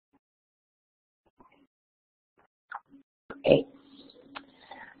Great.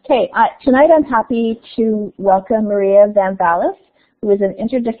 Okay, tonight I'm happy to welcome Maria Van Vallis, who is an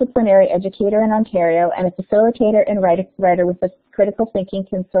interdisciplinary educator in Ontario and a facilitator and writer with the Critical Thinking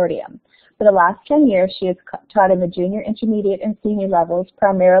Consortium. For the last 10 years, she has taught in the junior, intermediate, and senior levels,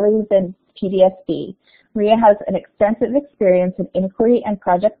 primarily within PDSB. Maria has an extensive experience in inquiry and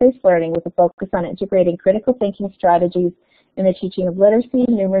project-based learning with a focus on integrating critical thinking strategies in the teaching of literacy,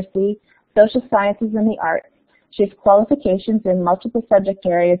 numeracy, social sciences, and the arts. She has qualifications in multiple subject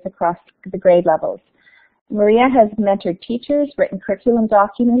areas across the grade levels. Maria has mentored teachers, written curriculum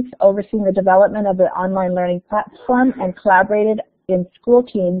documents, overseen the development of the online learning platform, and collaborated in school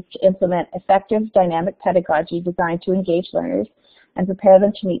teams to implement effective dynamic pedagogy designed to engage learners and prepare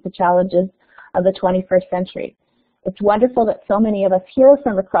them to meet the challenges of the 21st century. It's wonderful that so many of us here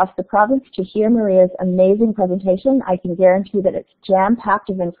from across the province to hear Maria's amazing presentation. I can guarantee that it's jam-packed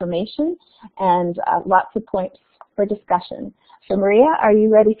of information and lots of points for discussion. So Maria, are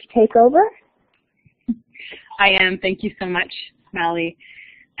you ready to take over? I am. Thank you so much, Mally.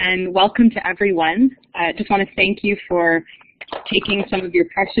 And welcome to everyone. I just want to thank you for taking some of your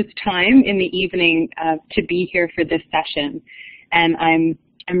precious time in the evening to be here for this session. And I'm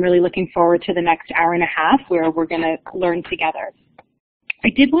really looking forward to the next hour and a half where we're going to learn together. I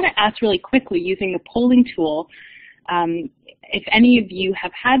did want to ask really quickly, using the polling tool, if any of you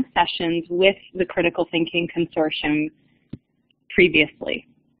have had sessions with the Critical Thinking Consortium previously.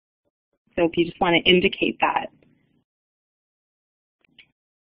 So if you just want to indicate that.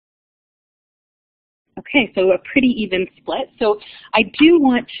 Okay, so a pretty even split. So I do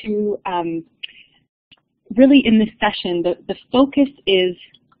want to, really in this session, the focus is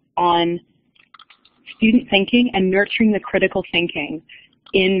on student thinking and nurturing the critical thinking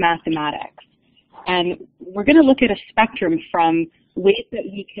in mathematics. And we're going to look at a spectrum from ways that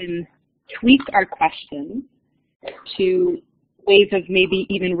we can tweak our questions to ways of maybe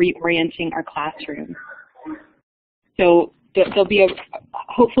even reorienting our classroom. So there'll be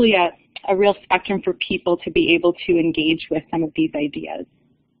hopefully a real spectrum for people to be able to engage with some of these ideas.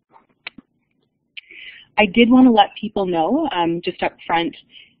 I did want to let people know just up front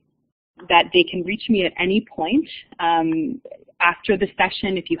that they can reach me at any point after the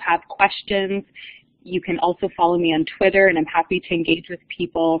session. If you have questions, you can also follow me on Twitter, and I'm happy to engage with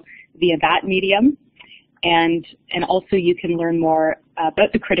people via that medium. And also you can learn more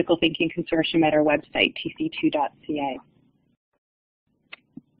about the Critical Thinking Consortium at our website, tc2.ca.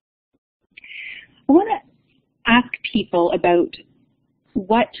 I want to ask people about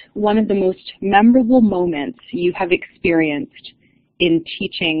what one of the most memorable moments you have experienced in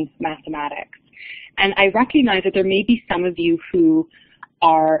teaching mathematics. And I recognize that there may be some of you who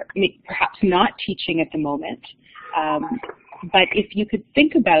are perhaps not teaching at the moment, but if you could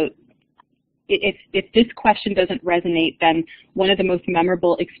think about, if this question doesn't resonate, then one of the most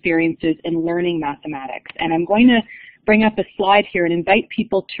memorable experiences in learning mathematics. And I'm going to bring up a slide here and invite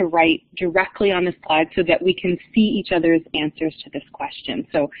people to write directly on the slide so that we can see each other's answers to this question.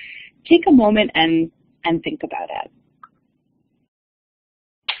 So take a moment and think about it.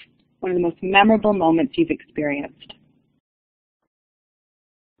 One of the most memorable moments you've experienced.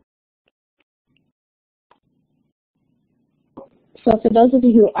 So for those of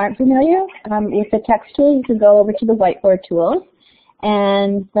you who aren't familiar with the text tool, you can go over to the whiteboard tools.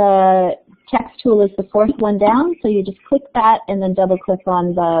 And the text tool is the fourth one down, so you just click that and then double click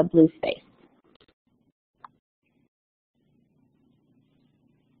on the blue space.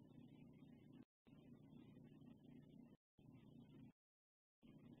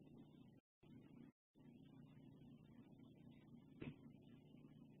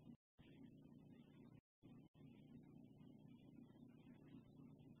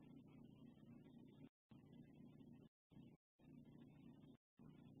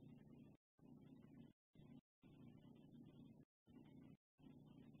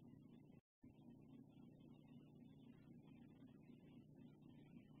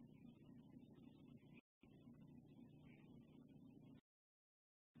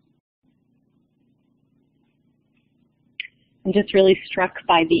 I'm just really struck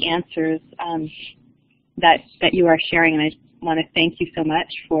by the answers that you are sharing, and I want to thank you so much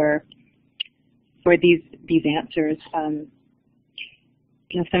for these answers.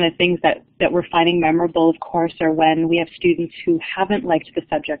 You know, some of the things that we're finding memorable, of course, are when we have students who haven't liked the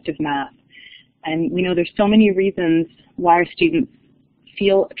subject of math. And we know there's so many reasons why our students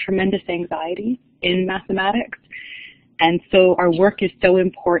feel tremendous anxiety in mathematics. And so our work is so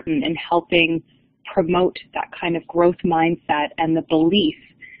important in helping promote that kind of growth mindset and the belief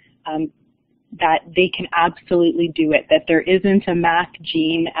that they can absolutely do it, that there isn't a math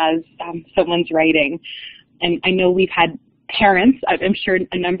gene, as someone's writing. And I know we've had parents, I'm sure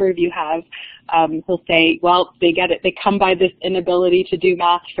a number of you have, will say, well, they get it. They come by this inability to do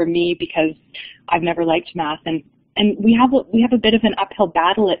math for me because I've never liked math. And we have a bit of an uphill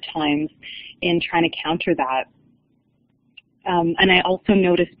battle at times in trying to counter that. And I also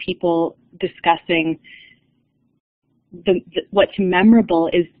notice people discussing what's memorable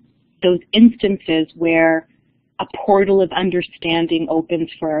is those instances where a portal of understanding opens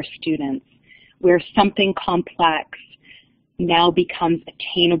for our students, where something complex now becomes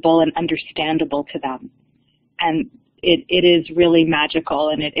attainable and understandable to them. And it is really magical,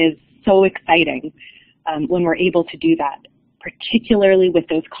 and it is so exciting when we're able to do that, particularly with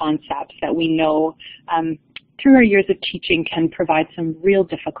those concepts that we know through our years of teaching can provide some real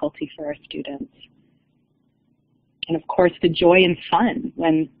difficulty for our students. And of course, the joy and fun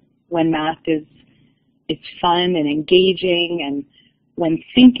when math is fun and engaging, and when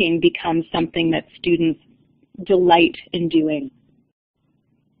thinking becomes something that students delight in doing.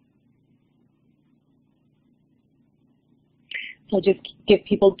 So I'll just give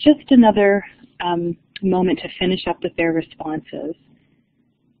people just another moment to finish up with their responses.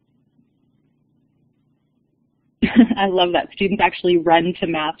 I love that. Students actually run to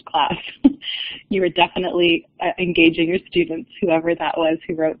math class. You were definitely engaging your students, whoever that was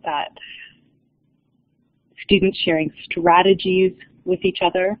who wrote that. Students sharing strategies with each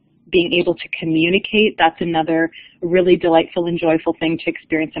other, being able to communicate. That's another really delightful and joyful thing to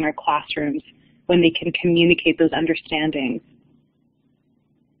experience in our classrooms, when they can communicate those understandings.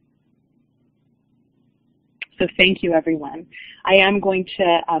 So thank you, everyone. I am going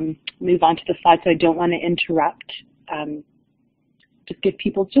to move on to the slides, so I don't want to interrupt. Just give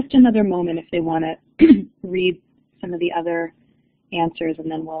people just another moment if they want to read some of the other answers,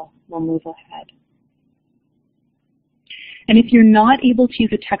 and then we'll move ahead. And if you're not able to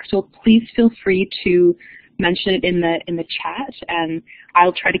use a text tool, please feel free to mention it in the chat, and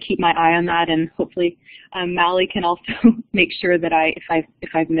I'll try to keep my eye on that. And hopefully, Mally can also make sure that if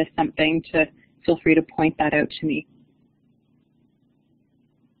I've missed something, to feel free to point that out to me.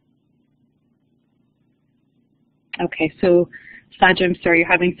 Okay, so Saja, I'm sorry, you're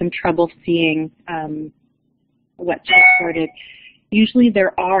having some trouble seeing what's recorded. Usually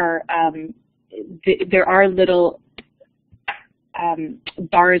there are little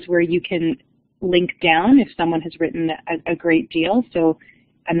bars where you can link down if someone has written a great deal. So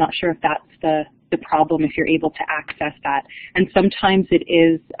I'm not sure if that's the problem, if you're able to access that. And sometimes it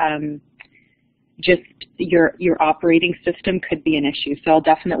is just your operating system could be an issue. So I'll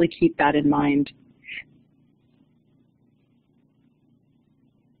definitely keep that in mind.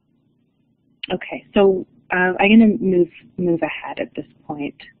 Okay, so I'm going to move ahead at this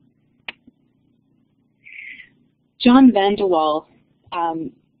point. John Vanderwall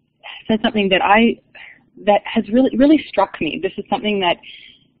said something that has really struck me. This is something that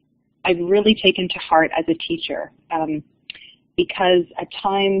I've really taken to heart as a teacher, because at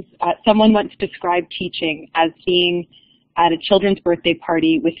times someone once described teaching as being at a children's birthday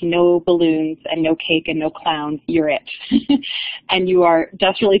party with no balloons and no cake and no clowns. You're it. And you are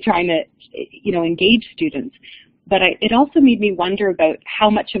desperately trying to, engage students. But it also made me wonder about how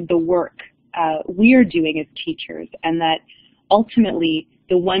much of the work we're doing as teachers, and that ultimately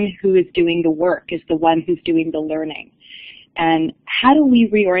the one who is doing the work is the one who's doing the learning. And how do we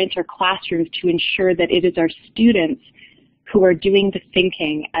reorient our classrooms to ensure that it is our students who are doing the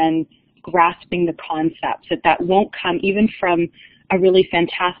thinking and grasping the concepts, that won't come even from a really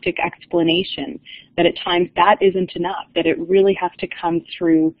fantastic explanation, that at times that isn't enough, that it really has to come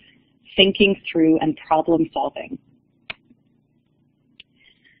through thinking through and problem solving.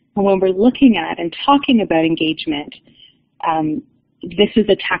 And when we're looking at and talking about engagement, this is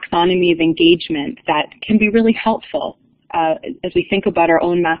a taxonomy of engagement that can be really helpful as we think about our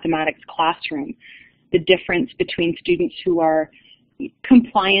own mathematics classroom. The difference between students who are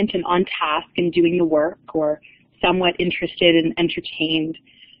compliant and on task and doing the work, or somewhat interested and entertained.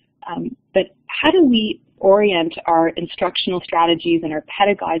 But how do we orient our instructional strategies and our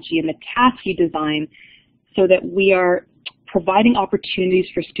pedagogy and the tasks we design so that we are providing opportunities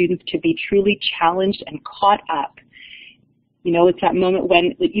for students to be truly challenged and caught up? It's that moment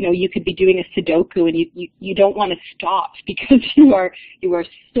when, you could be doing a Sudoku and you don't want to stop because you are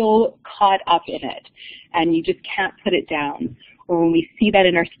so caught up in it and you just can't put it down. Or when we see that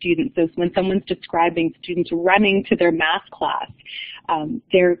in our students, when someone's describing students running to their math class,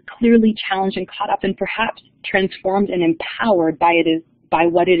 they're clearly challenged and caught up and perhaps transformed and empowered by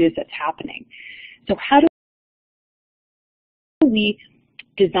what it is that's happening. So how do we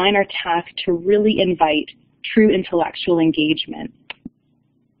design our task to really invite true intellectual engagement?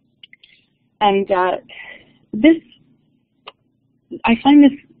 And this I find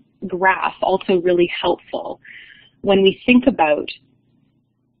this graph also really helpful when we think about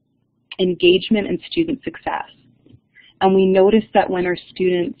engagement and student success. And we notice that when our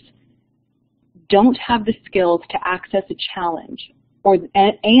students don't have the skills to access a challenge,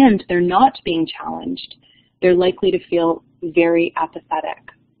 and they're not being challenged, they're likely to feel very apathetic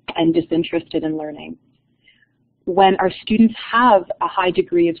and disinterested in learning. When our students have a high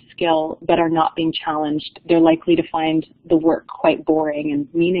degree of skill but are not being challenged, they're likely to find the work quite boring and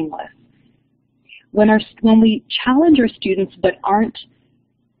meaningless. When we challenge our students but aren't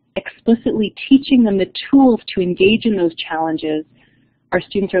explicitly teaching them the tools to engage in those challenges, our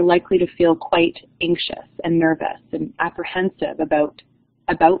students are likely to feel quite anxious and nervous and apprehensive about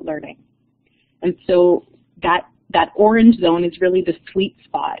learning. And so that orange zone is really the sweet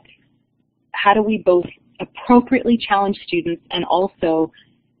spot. How do we both appropriately challenge students and also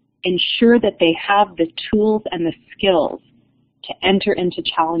ensure that they have the tools and the skills to enter into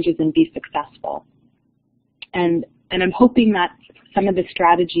challenges and be successful? And I'm hoping that some of the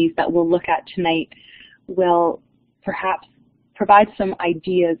strategies that we'll look at tonight will perhaps provide some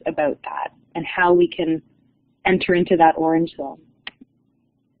ideas about that and how we can enter into that orange zone.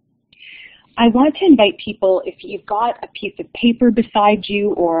 I want to invite people, if you've got a piece of paper beside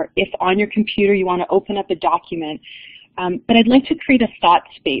you or if on your computer you want to open up a document, but I'd like to create a thought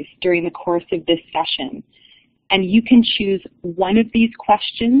space during the course of this session. And you can choose one of these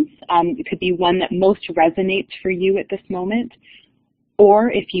questions. It could be one that most resonates for you at this moment,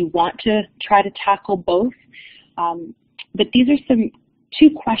 or if you want to try to tackle both. But these are two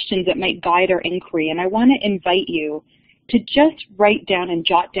questions that might guide our inquiry, and I want to invite you to just write down and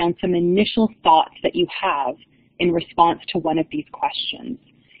jot down some initial thoughts that you have in response to one of these questions,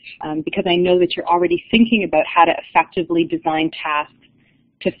 because I know that you're already thinking about how to effectively design tasks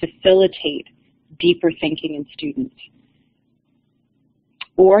to facilitate deeper thinking in students.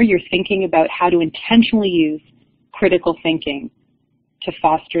 Or you're thinking about how to intentionally use critical thinking to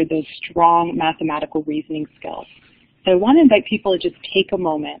foster those strong mathematical reasoning skills. So I want to invite people to just take a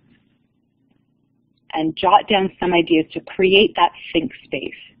moment and jot down some ideas to create that think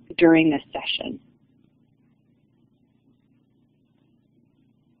space during this session.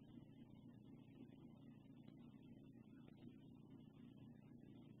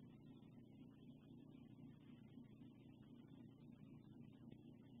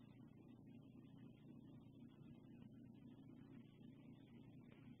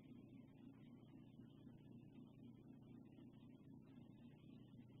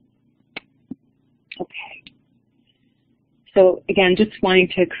 Okay. So again, just wanting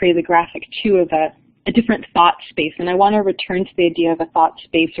to create a graphic too of a different thought space, and I want to return to the idea of a thought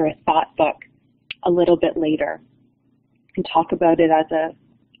space or a thought book a little bit later and talk about it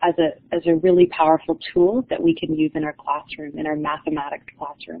as a really powerful tool that we can use in our classroom, in our mathematics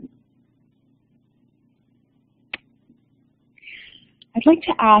classroom. I'd like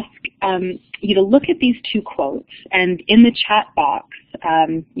to ask you to look at these two quotes, and in the chat box,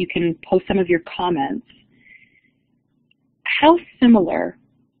 you can post some of your comments. How similar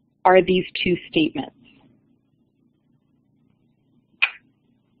are these two statements?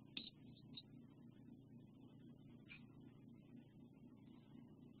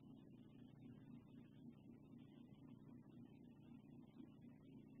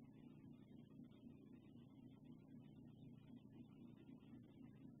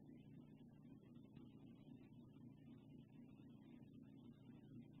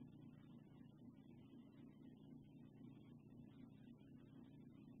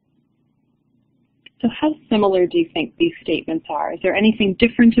 So how similar do you think these statements are? Is there anything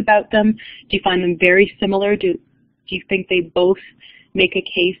different about them? Do you find them very similar? Do you think they both make a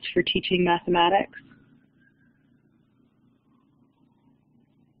case for teaching mathematics?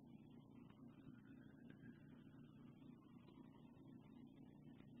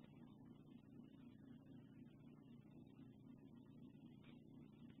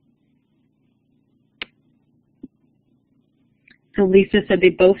 So Lisa said they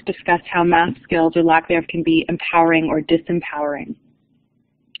both discussed how math skills or lack thereof can be empowering or disempowering.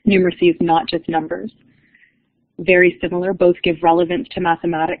 Numeracy is not just numbers. Very similar, both give relevance to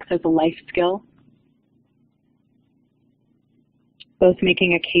mathematics as a life skill. Both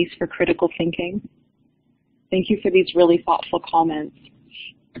making a case for critical thinking. Thank you for these really thoughtful comments.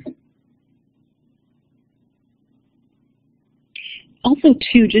 Also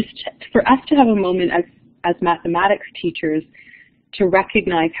too, just for us to have a moment as mathematics teachers to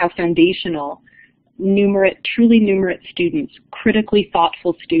recognize how foundational truly numerate students, critically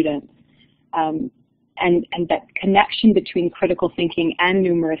thoughtful students, and that connection between critical thinking and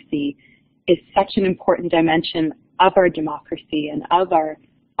numeracy is such an important dimension of our democracy and of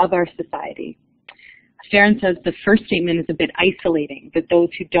our society. Farron says the first statement is a bit isolating, that those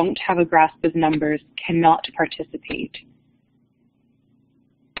who don't have a grasp of numbers cannot participate.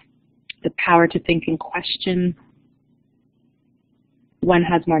 The power to think and question. One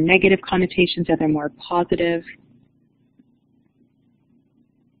has more negative connotations, the other more positive.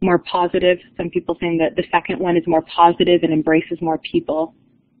 More positive, some people saying that the second one is more positive and embraces more people.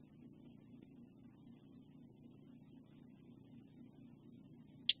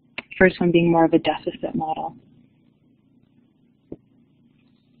 First one being more of a deficit model.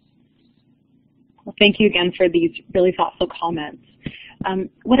 Well, thank you again for these really thoughtful comments.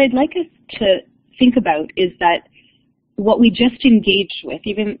 What I'd like us to think about is that what we just engaged with,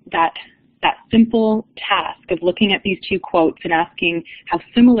 even that simple task of looking at these two quotes and asking how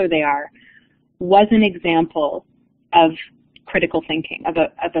similar they are, was an example of critical thinking, of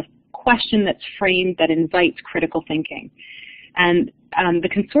a question that's framed that invites critical thinking. And the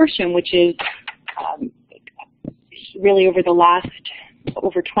consortium, which is really over the last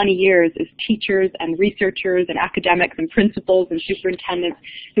over 20 years, is teachers and researchers and academics and principals and superintendents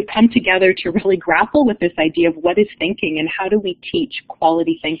who come together to really grapple with this idea of what is thinking and how do we teach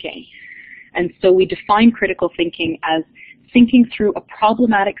quality thinking. And so we define critical thinking as thinking through a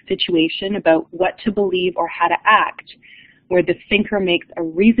problematic situation about what to believe or how to act, where the thinker makes a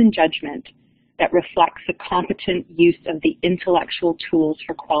reasoned judgment that reflects the competent use of the intellectual tools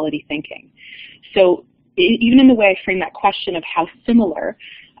for quality thinking. So even in the way I frame that question of how similar,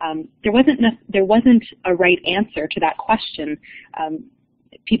 there wasn't a right answer to that question.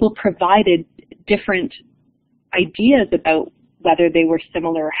 People provided different ideas about whether they were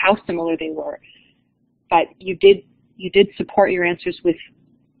similar or how similar they were, but you did support your answers with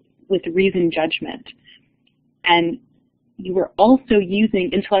reasoned judgment, and you were also using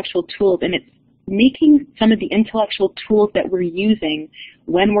intellectual tools, and it's making some of the intellectual tools that we're using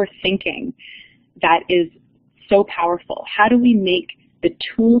when we're thinking that is so powerful. How do we make the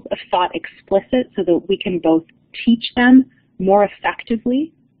tools of thought explicit so that we can both teach them more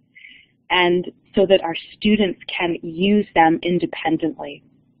effectively and so that our students can use them independently?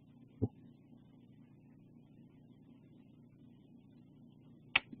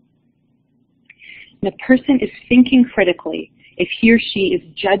 The person is thinking critically if he or she is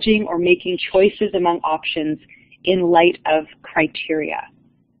judging or making choices among options in light of criteria.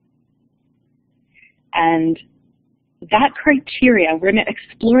 And that criteria, we're going to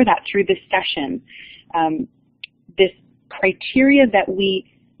explore that through this session. This criteria that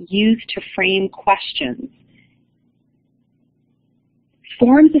we use to frame questions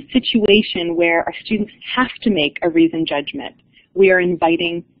forms a situation where our students have to make a reasoned judgment. We are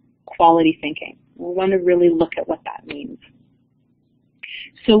inviting quality thinking. We want to really look at what that means.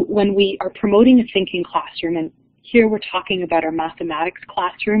 So when we are promoting a thinking classroom, and here we're talking about our mathematics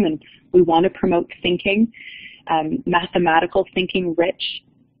classroom, and we want to promote thinking, mathematical thinking, rich,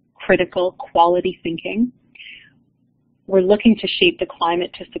 critical, quality thinking. We're looking to shape the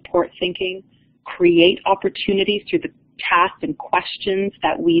climate to support thinking, create opportunities through the tasks and questions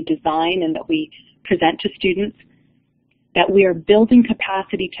that we design and that we present to students, that we are building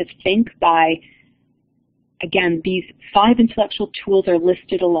capacity to think by, again, these 5 intellectual tools are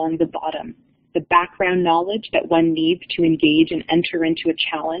listed along the bottom. The background knowledge that one needs to engage and enter into a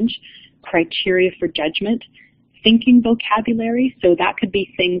challenge, criteria for judgment, thinking vocabulary, so that could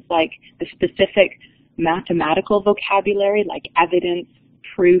be things like the specific mathematical vocabulary like evidence,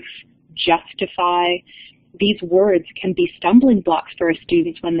 proof, justify. These words can be stumbling blocks for our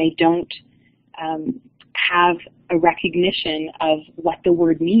students when they don't have a recognition of what the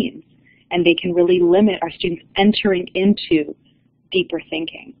word means, and they can really limit our students entering into deeper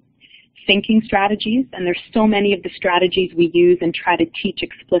thinking. Thinking strategies, and there's so many of the strategies we use and try to teach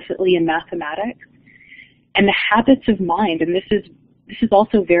explicitly in mathematics, and the habits of mind, and this is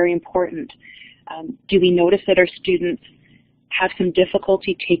also very important. Do we notice that our students have some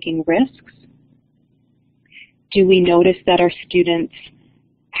difficulty taking risks? Do we notice that our students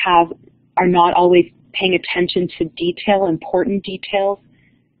are not always paying attention to detail, important details?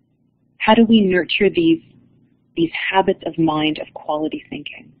 How do we nurture these habits of mind of quality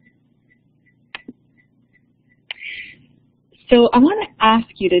thinking? So I want to ask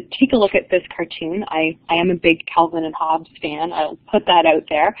you to take a look at this cartoon. I am a big Calvin and Hobbes fan. I'll put that out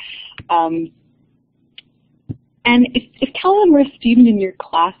there. And if Calvin were a student in your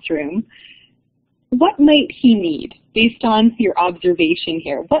classroom, what might he need based on your observation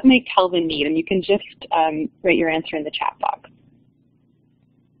here? What might Calvin need? And you can just write your answer in the chat box.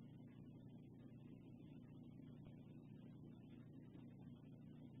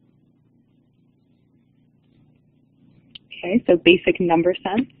 Okay, so basic number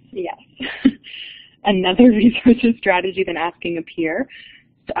sense, yes. Another research strategy than asking a peer.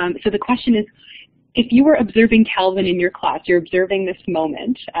 So the question is, if you were observing Calvin in your class, you're observing this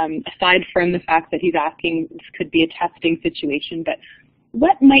moment, aside from the fact that he's asking, this could be a testing situation, but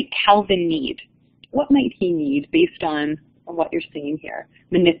what might Calvin need? What might he need based on what you're seeing here?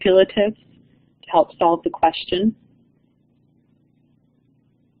 Manipulatives to help solve the question.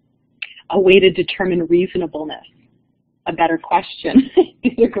 A way to determine reasonableness. A better question.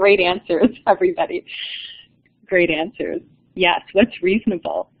 These are great answers, everybody. Great answers. Yes, what's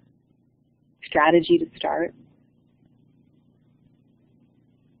reasonable? Strategy to start.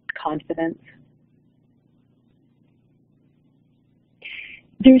 Confidence.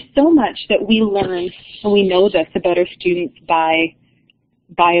 There's so much that we learn, and we know this about our students by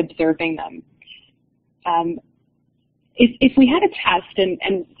observing them. If we had a test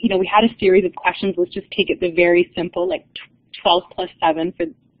and you know, we had a series of questions, let's just take it the very simple, like 12 plus 7 for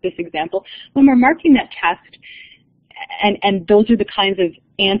this example. When we're marking that test, and those are the kinds of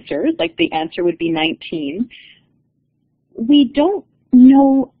answers, like the answer would be 19, we don't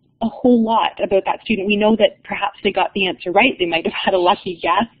know a whole lot about that student. We know that perhaps they got the answer right. They might have had a lucky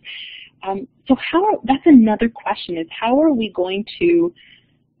guess. So that's another question, is how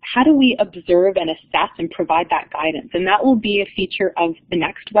do we observe and assess and provide that guidance? And that will be a feature of the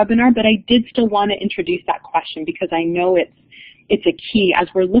next webinar, but I did still want to introduce that question because I know it's a key. As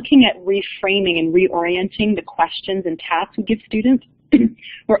we're looking at reframing and reorienting the questions and tasks we give students,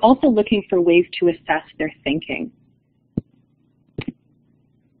 we're also looking for ways to assess their thinking.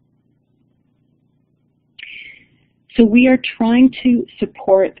 So we are trying to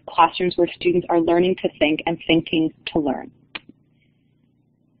support classrooms where students are learning to think and thinking to learn.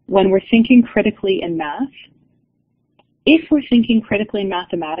 When we're thinking critically in math, if we're thinking critically in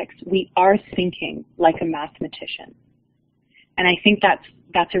mathematics, we are thinking like a mathematician. And I think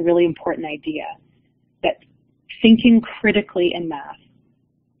that's a really important idea, that thinking critically in math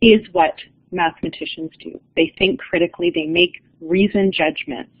is what mathematicians do. They think critically, they make reasoned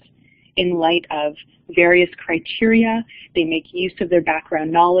judgments in light of various criteria, they make use of their background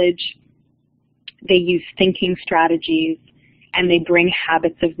knowledge, they use thinking strategies, and they bring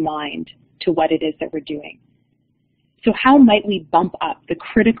habits of mind to what it is that we're doing. So how might we bump up the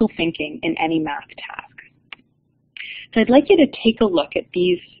critical thinking in any math task? So I'd like you to take a look at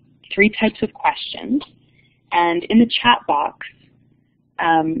these 3 types of questions, and in the chat box,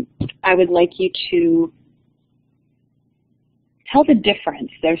 I would like you to tell the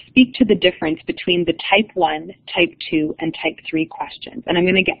difference, or speak to the difference between the type 1, type 2, and type 3 questions. And I'm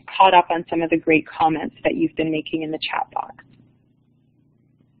going to get caught up on some of the great comments that you've been making in the chat box.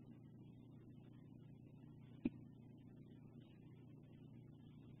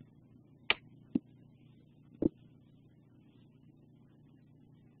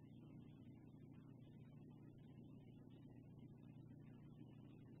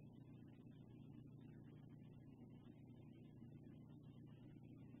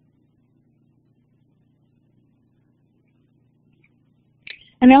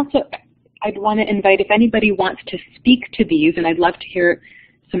 And also, I'd want to invite, if anybody wants to speak to these, and I'd love to hear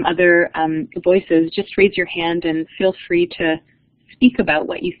some other voices, just raise your hand and feel free to speak about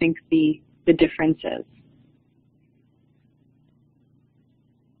what you think the difference is.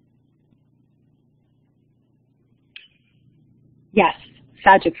 Yes,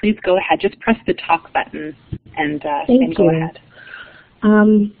 Saja, please go ahead. Just press the talk button and go ahead.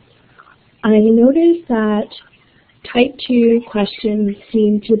 I noticed that type 2 questions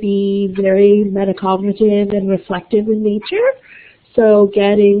seem to be very metacognitive and reflective in nature. So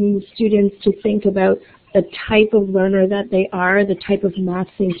getting students to think about the type of learner that they are, the type of math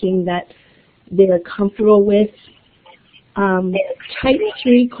thinking that they're comfortable with. Type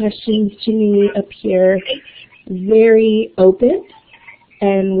 3 questions to me appear very open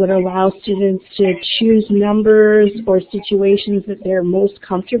and would allow students to choose numbers or situations that they're most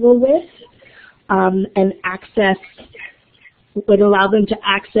comfortable with. And would allow them to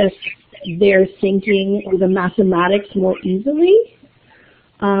access their thinking or the mathematics more easily.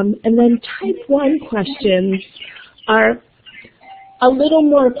 And then type 1 questions are a little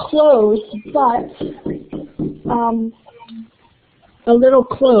more closed, but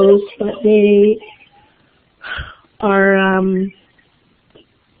they are,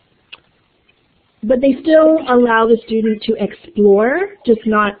 but they still allow the student to explore, just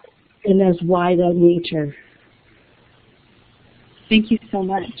not in as wide a nature. Thank you so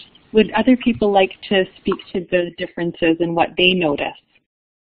much. Would other people like to speak to the differences and what they notice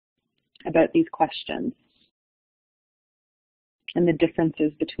about these questions and the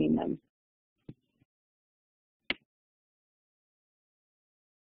differences between them?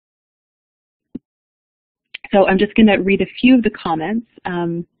 So I'm just going to read a few of the comments.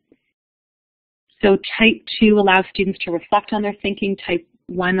 So type 2 allows students to reflect on their thinking. Type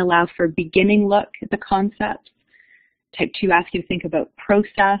 1 allows for a beginning look at the concepts. Type 2 asks you to think about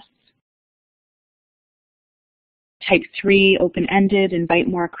process. Type 3, open-ended, invite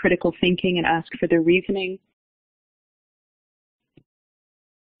more critical thinking and ask for their reasoning.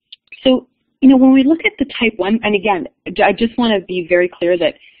 So, when we look at the type 1, and again, I just want to be very clear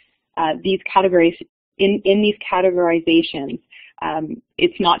that these categories, in these categorizations,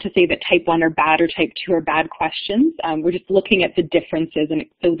 it's not to say that type 1 are bad or type 2 are bad questions. We're just looking at the differences and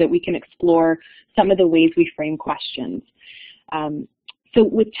so that we can explore some of the ways we frame questions. So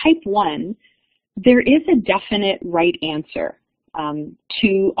with type 1, there is a definite right answer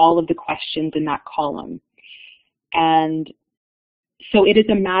to all of the questions in that column. And so it is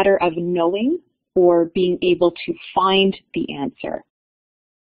a matter of knowing or being able to find the answer.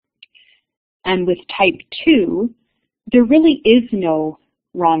 And with type 2, there really is no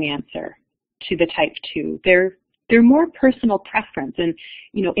wrong answer to the type 2. They're more personal preference. And,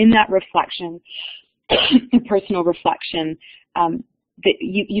 in that reflection, personal reflection, that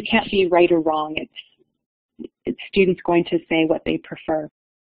you can't be right or wrong. It's students going to say what they prefer.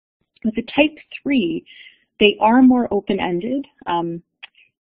 With the type 3, they are more open-ended.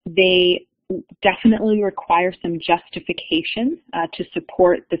 They definitely require some justification to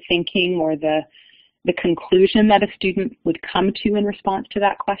support the thinking or the conclusion that a student would come to in response to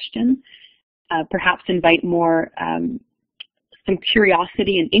that question. Perhaps invite more some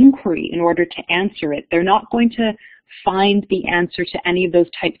curiosity and inquiry in order to answer it. They're not going to find the answer to any of those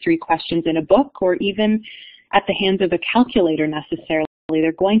type 3 questions in a book or even at the hands of a calculator necessarily.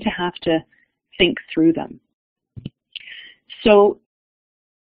 They're going to have to think through them. So,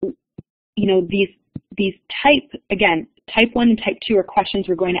 these type 1 and type 2 are questions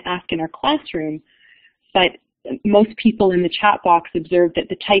we're going to ask in our classroom, but most people in the chat box observe that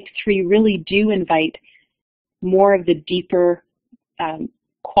the type 3 really do invite more of the deeper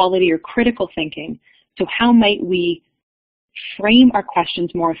quality or critical thinking. So how might we frame our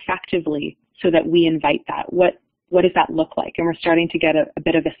questions more effectively so that we invite that? What does that look like? And we're starting to get a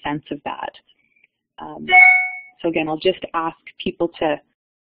bit of a sense of that. So again, I'll just ask people to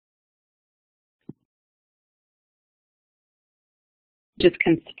just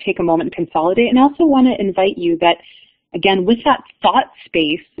take a moment and consolidate. And I also want to invite you that, again, with that thought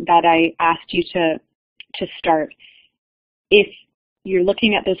space that I asked you to start, if you're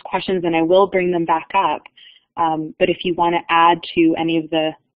looking at those questions, and I will bring them back up, but if you want to add to any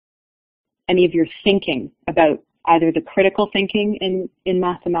of your thinking about either the critical thinking in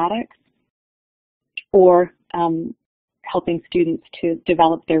mathematics or helping students to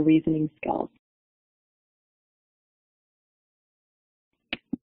develop their reasoning skills.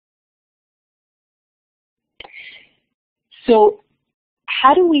 So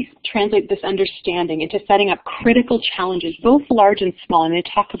how do we translate this understanding into setting up critical challenges, both large and small? And I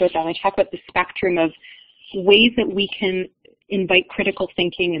talk about that. I talk about the spectrum of ways that we can invite critical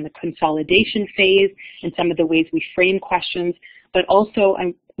thinking in the consolidation phase and some of the ways we frame questions, but also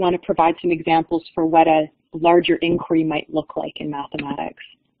I want to provide some examples for what a larger inquiry might look like in mathematics.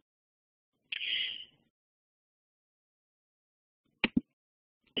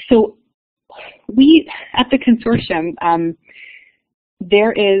 So we, at the consortium,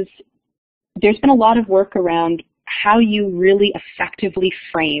 there's been a lot of work around how you really effectively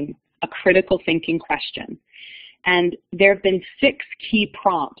frame a critical thinking question. And there have been 6 key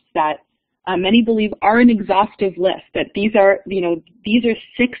prompts that many believe are an exhaustive list, that these are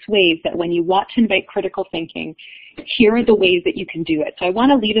 6 ways that when you want to invite critical thinking, here are the ways that you can do it. So I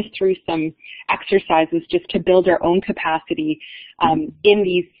want to lead us through some exercises just to build our own capacity in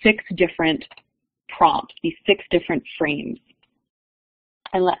these 6 different prompts, these 6 different frames.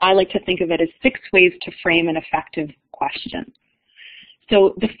 And I like to think of it as 6 ways to frame an effective question.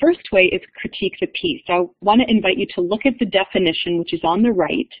 So the first way is critique the piece. So I want to invite you to look at the definition, which is on the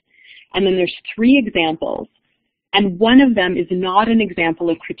right, and then there's 3 examples, and one of them is not an example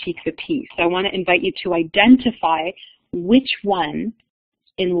of critique the piece. So I want to invite you to identify which one,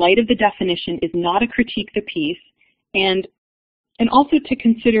 in light of the definition, is not a critique the piece, and also to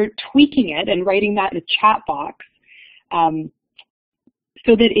consider tweaking it and writing that in a chat box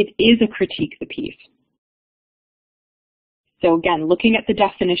so that it is a critique the piece. So again, looking at the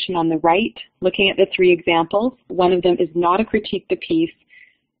definition on the right, looking at the 3 examples, one of them is not a critique the piece,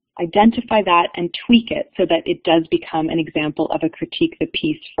 identify that and tweak it so that it does become an example of a critique the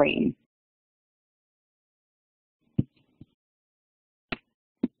piece frame.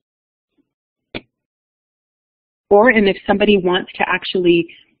 And if somebody wants to actually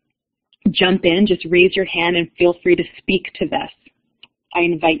jump in, just raise your hand and feel free to speak to this. I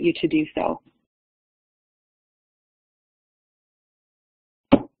invite you to do so.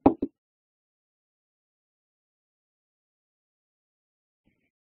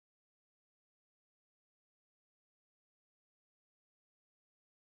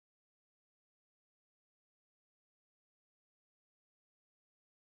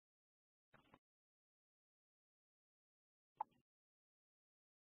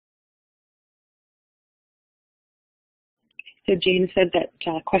 So Jane said that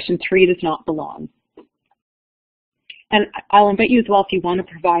question 3 does not belong. And I'll invite you as well, if you want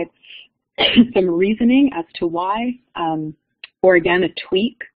to provide some reasoning as to why, or again, a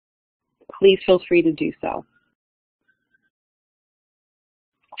tweak, please feel free to do so.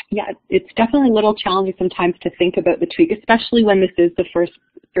 Yeah, it's definitely a little challenging sometimes to think about the tweak, especially when this is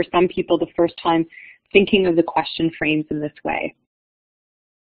for some people, the first time thinking of the question frames in this way.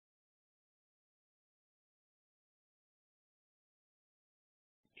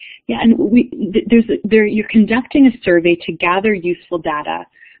 Yeah, and you're conducting a survey to gather useful data,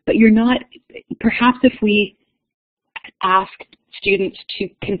 but you're not, perhaps if we ask students to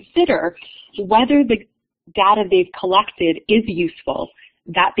consider whether the data they've collected is useful,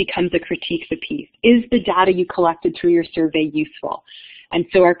 that becomes a critique the piece. Is the data you collected through your survey useful? And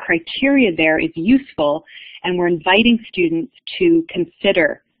so our criteria there is useful, and we're inviting students to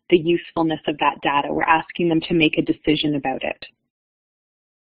consider the usefulness of that data. We're asking them to make a decision about it.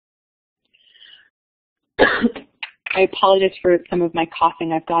 I apologize for some of my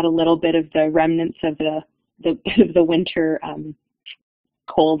coughing. I've got a little bit of the remnants of the winter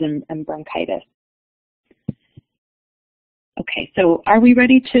cold and bronchitis. Okay, so are we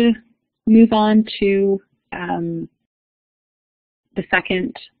ready to move on to the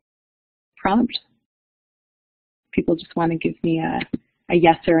second prompt? People just want to give me a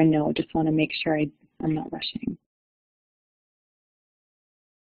yes or a no. Just want to make sure I'm not rushing.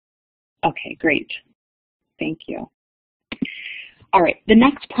 Okay, great. Thank you. All right, the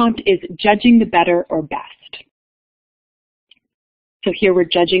next prompt is judging the better or best. So here we're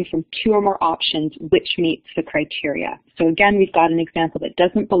judging from 2 or more options which meets the criteria. So again, we've got an example that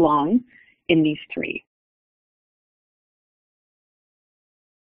doesn't belong in these 3.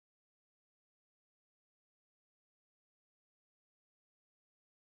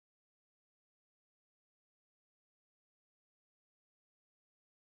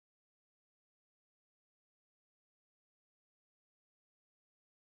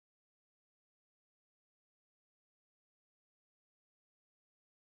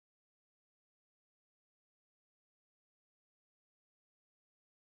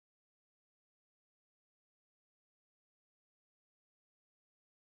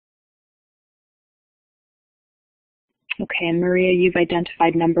 Okay, and Maria, you've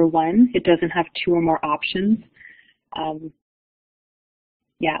identified number 1. It doesn't have 2 or more options.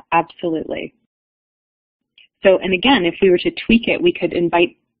 Yeah, absolutely. So, and again, if we were to tweak it, we could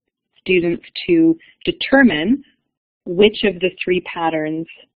invite students to determine which of the 3 patterns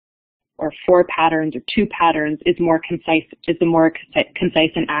or 4 patterns or 2 patterns is more concise, is the more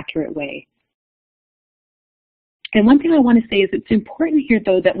concise and accurate way. And one thing I want to say is it's important here,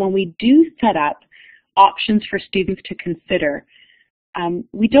 though, that when we do set up options for students to consider,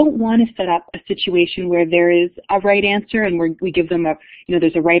 we don't want to set up a situation where there is a right answer and we give them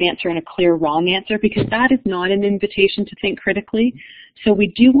there's a right answer and a clear wrong answer, because that is not an invitation to think critically. So we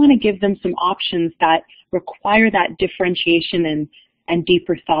do want to give them some options that require that differentiation and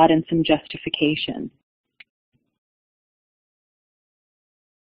deeper thought and some justification.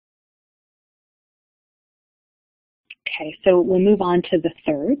 Okay, so we'll move on to the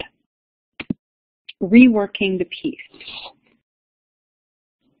third, reworking the piece.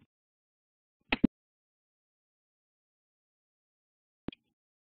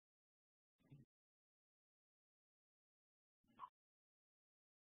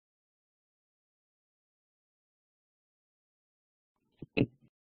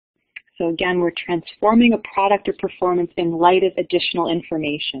 So again, we're transforming a product or performance in light of additional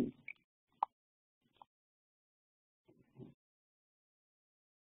information.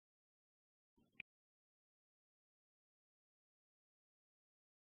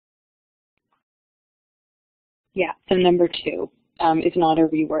 Yeah, so number 2 is not a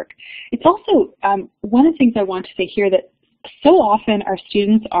rework. It's also one of the things I want to say here that so often our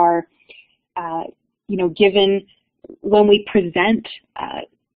students are, given when we present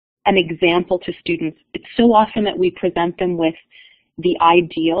an example to students, it's so often that we present them with the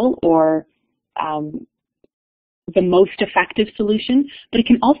ideal or the most effective solution, but it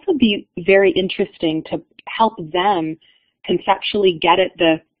can also be very interesting to help them conceptually get at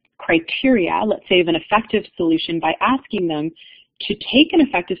the criteria, let's say of an effective solution, by asking them to take an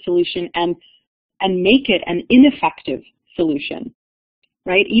effective solution and make it an ineffective solution,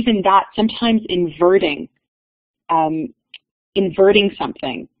 right? Even that, sometimes inverting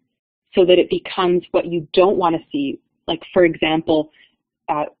something so that it becomes what you don't want to see. Like, for example,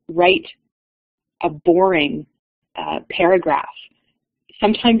 write a boring paragraph.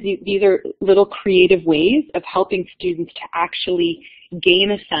 Sometimes these are little creative ways of helping students to actually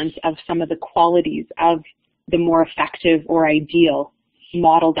gain a sense of some of the qualities of the more effective or ideal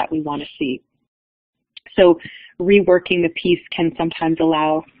model that we want to see. So reworking the piece can sometimes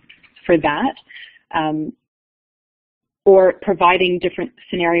allow for that, or providing different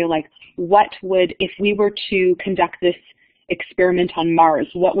scenario, like what would, if we were to conduct this experiment on Mars,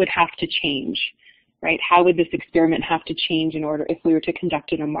 what would have to change, right? How would this experiment have to change in order if we were to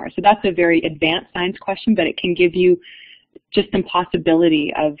conduct it on Mars? So that's a very advanced science question, but it can give you just some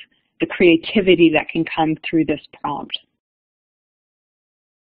possibility of the creativity that can come through this prompt.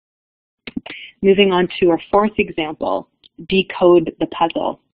 Moving on to our fourth example, decode the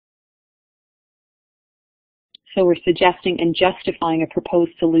puzzle. So we're suggesting and justifying a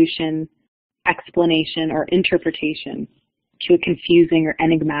proposed solution, explanation, or interpretation to a confusing or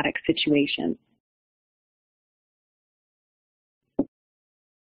enigmatic situation.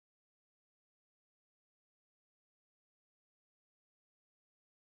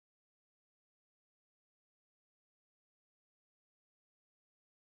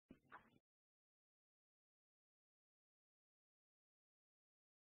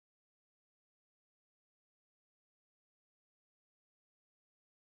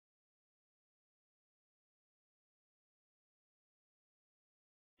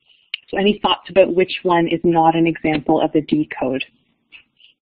 So any thoughts about which one is not an example of a decode?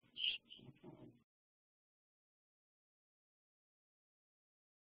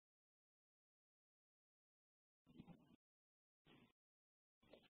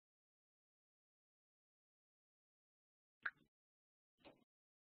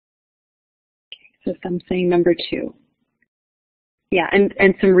 So some saying number 2. Yeah, and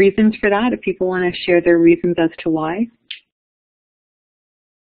some reasons for that, if people want to share their reasons as to why.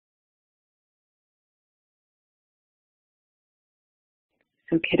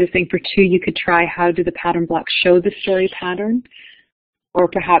 So kid is saying for 2, you could try, how do the pattern blocks show the story pattern? Or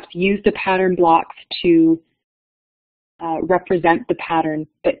perhaps use the pattern blocks to represent the pattern.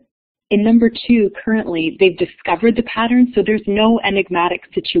 But in number 2, currently, they've discovered the pattern, so there's no enigmatic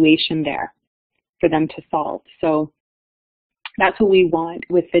situation there for them to solve. So that's what we want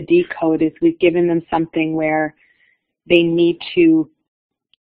with the decode, is we've given them something where they need to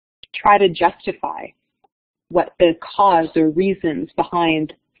try to justify what the cause or reasons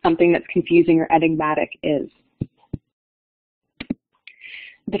behind something that's confusing or enigmatic is.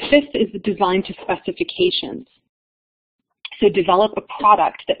 The 5th is the design to specifications. So develop a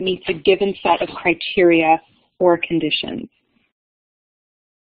product that meets a given set of criteria or conditions.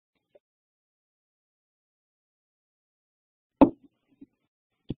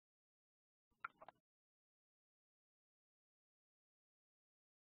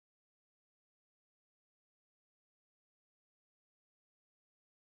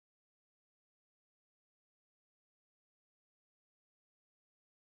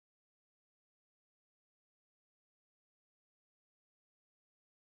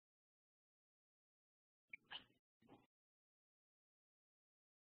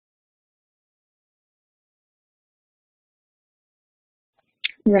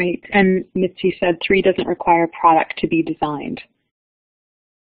 Right, and Mitzi said 3 doesn't require a product to be designed.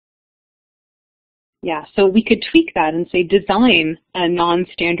 Yeah, so we could tweak that and say design a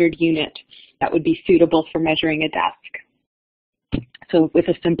non-standard unit that would be suitable for measuring a desk. So with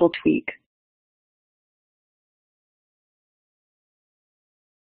a simple tweak.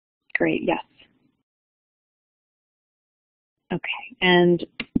 Great, yes. Okay, and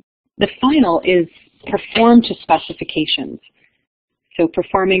the final is perform to specifications. So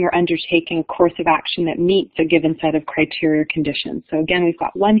performing or undertaking a course of action that meets a given set of criteria or conditions. So again, we've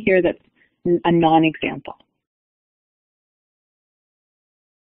got one here that's a non-example.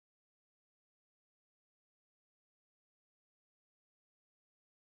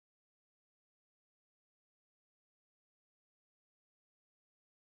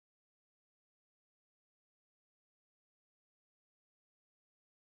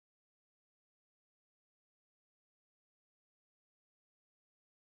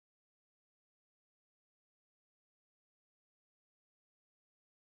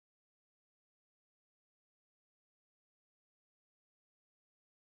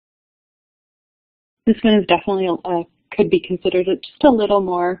 This one is definitely, could be considered just a little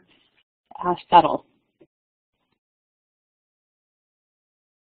more subtle.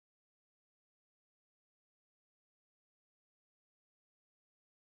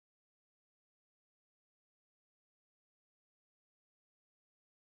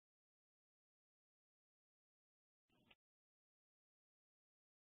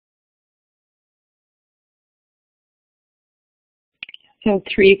 So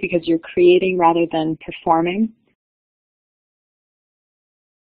 3, because you're creating rather than performing.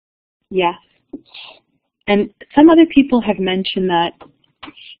 Yes. And some other people have mentioned that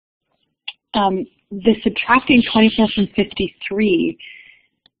the subtracting 24 from 53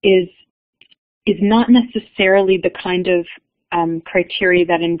 is not necessarily the kind of criteria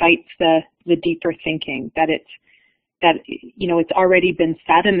that invites the deeper thinking, that it's already been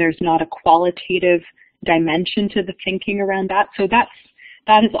said and there's not a qualitative dimension to the thinking around that. So that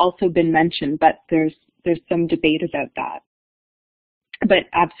has also been mentioned, but there's some debate about that. But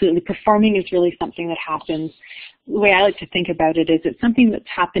absolutely, performing is really something that happens. The way I like to think about it is it's something that's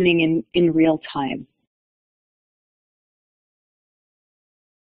happening in real time.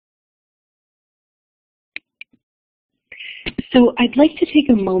 So I'd like to take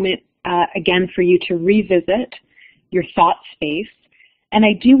a moment again for you to revisit your thought space. And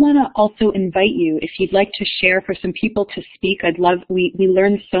I do want to also invite you, if you'd like to share, for some people to speak. I'd love, we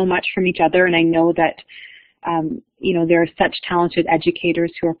learn so much from each other, and I know that there are such talented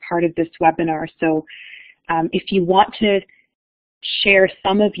educators who are part of this webinar. So if you want to share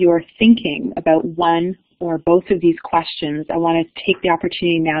some of your thinking about one or both of these questions, I want to take the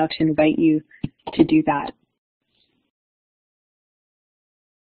opportunity now to invite you to do that.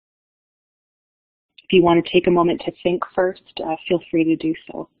 If you want to take a moment to think first, feel free to do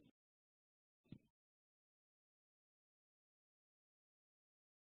so.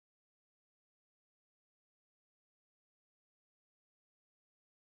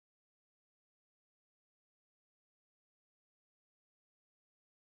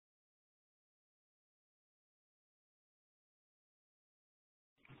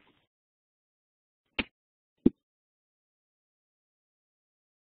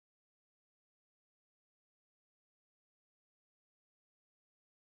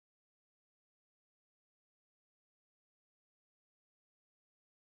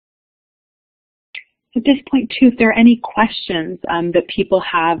 At this point, too, if there are any questions that people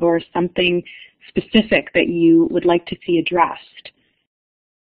have or something specific that you would like to see addressed.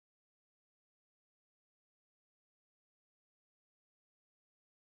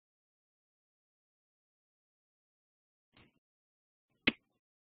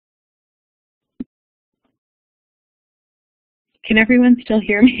 Can everyone still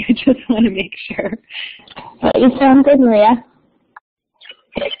hear me? I just want to make sure. You sound good, Maria.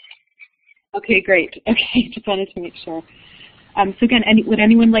 Okay, great. Okay, just wanted to make sure. So again, would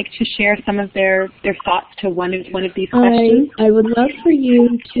anyone like to share some of their thoughts to one of these questions? I would love for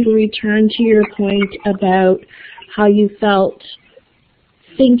you to return to your point about how you felt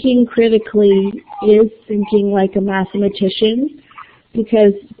thinking critically is thinking like a mathematician,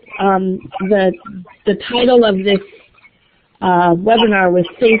 because the title of this webinar was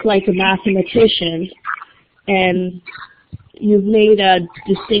Think Like a Mathematician, and you've made a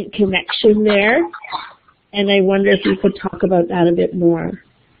distinct connection there, and I wonder if you could talk about that a bit more.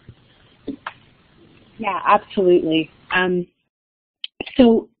 Yeah, absolutely.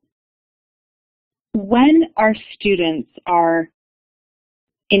 So when our students are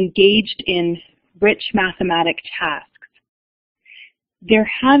engaged in rich mathematic tasks,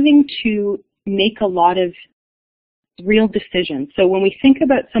 they're having to make a lot of real decisions. So when we think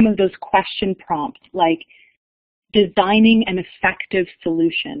about some of those question prompts, like designing an effective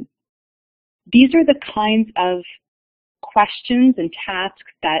solution, these are the kinds of questions and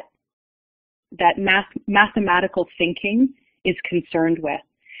tasks that mathematical thinking is concerned with.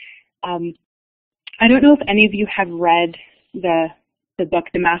 I don't know if any of you have read the book,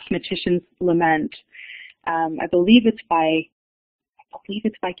 The Mathematician's Lament. I believe it's by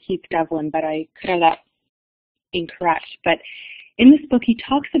Keith Devlin, but I could have that incorrect. But in this book, he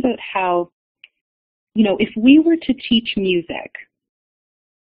talks about how, if we were to teach music,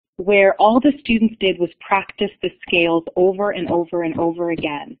 where all the students did was practice the scales over and over and over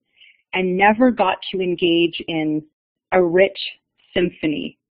again, and never got to engage in a rich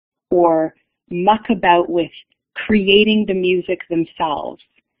symphony or muck about with creating the music themselves,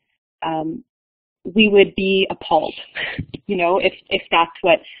 we would be appalled, if that's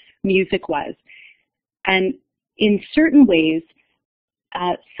what music was. And in certain ways,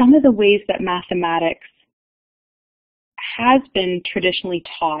 some of the ways that mathematics has been traditionally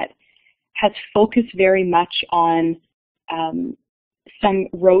taught has focused very much on some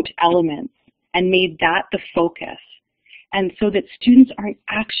rote elements and made that the focus. And so that students aren't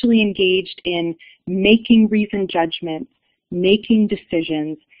actually engaged in making reasoned judgments, making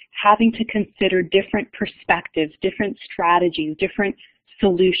decisions, having to consider different perspectives, different strategies, different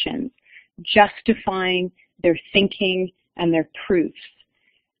solutions, justifying their thinking and their proofs,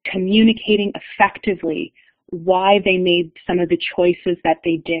 communicating effectively why they made some of the choices that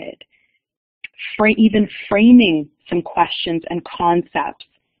they did, even framing some questions and concepts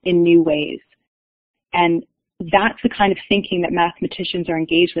in new ways. And that's the kind of thinking that mathematicians are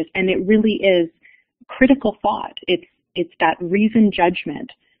engaged with, and it really is critical thought. It's that reasoned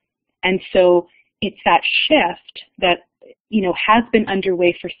judgment. And so it's that shift that, you know, has been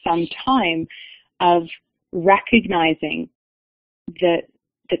underway for some time of recognizing the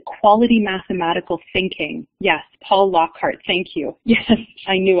quality mathematical thinking. Yes, Paul Lockhart, thank you. Yes,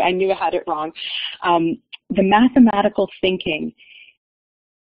 I knew I had it wrong. The mathematical thinking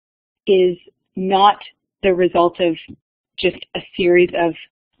is not the result of just a series of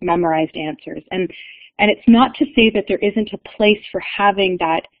memorized answers. And it's not to say that there isn't a place for having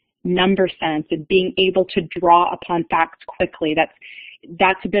that number sense and being able to draw upon facts quickly.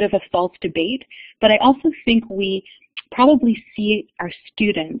 That's a bit of a false debate. But I also think we probably see our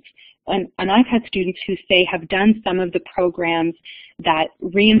students, and I've had students who say have done some of the programs that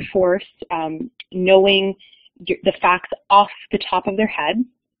reinforce knowing the facts off the top of their head,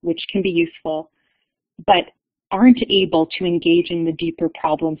 which can be useful, but aren't able to engage in the deeper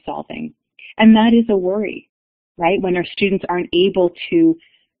problem solving. And that is a worry, right? When our students aren't able to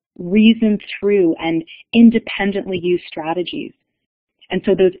reason through and independently use strategies. And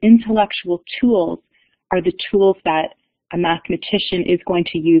so those intellectual tools are the tools that a mathematician is going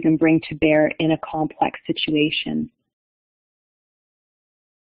to use and bring to bear in a complex situation.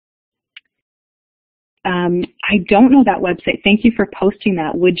 I don't know that website. Thank you for posting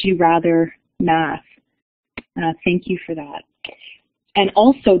that. Would you rather math? Thank you for that. And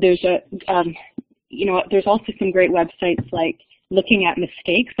also, there's there's also some great websites like looking at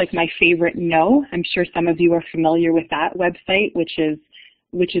mistakes, like my favorite, No. I'm sure some of you are familiar with that website, which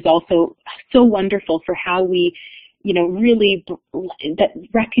is also so wonderful for how we, really that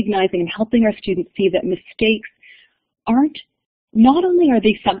recognizing and helping our students see that mistakes not only are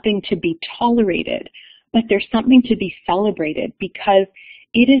they something to be tolerated, but they're something to be celebrated, because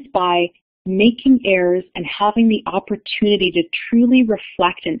it is by making errors and having the opportunity to truly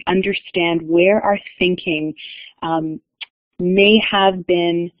reflect and understand where our thinking may have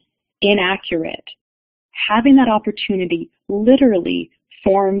been inaccurate. Having that opportunity literally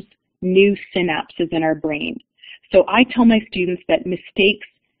forms new synapses in our brain. So I tell my students that mistakes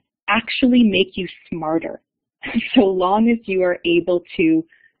actually make you smarter. So long as you are able to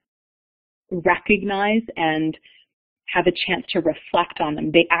recognize and have a chance to reflect on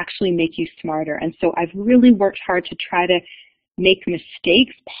them, they actually make you smarter. And so I've really worked hard to try to make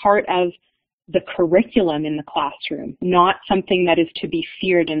mistakes part of the curriculum in the classroom, not something that is to be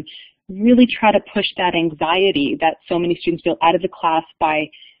feared, and really try to push that anxiety that so many students feel out of the class by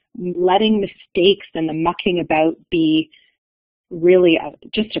letting mistakes and the mucking about be really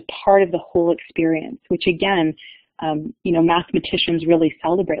just a part of the whole experience, which again, mathematicians really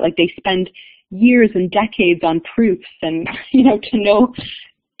celebrate. Like, they spend years and decades on proofs, and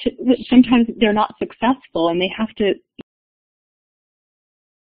sometimes they're not successful, and they have to,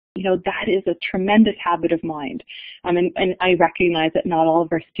 that is a tremendous habit of mind. And I recognize that not all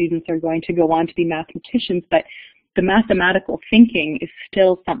of our students are going to go on to be mathematicians, but the mathematical thinking is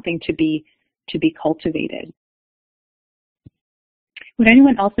still something to be cultivated. Would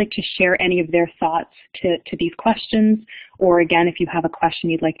anyone else like to share any of their thoughts to these questions? Or again, if you have a question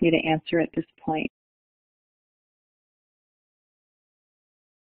you'd like me to answer at this point.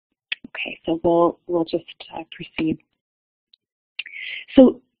 Okay, so we'll just proceed.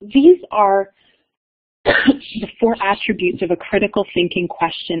 So these are the 4 attributes of a critical thinking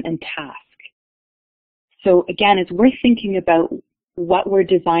question and task. So again, as we're thinking about what we're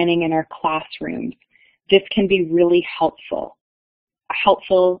designing in our classrooms, this can be really helpful. A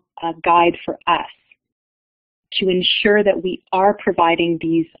helpful guide for us to ensure that we are providing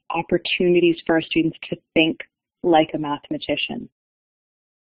these opportunities for our students to think like a mathematician.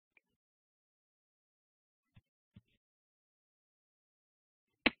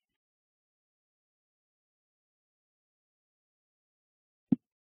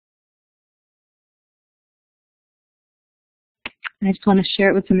 And I just want to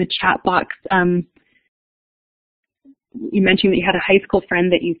share it with in the chat box. You mentioned that you had a high school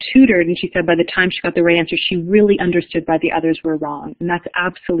friend that you tutored, and she said by the time she got the right answer, she really understood why the others were wrong. And that's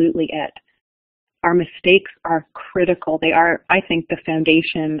absolutely it. our mistakes are critical. They are, I think, the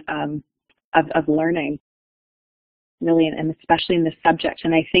foundation of learning, really, and especially in this subject.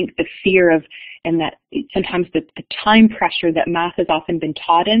 And I think the fear of, and that sometimes the time pressure that math has often been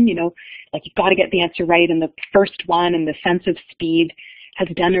taught in, you know, like you've got to get the answer right in the first one, and the sense of speed has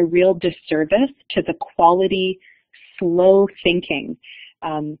done a real disservice to the quality, slow thinking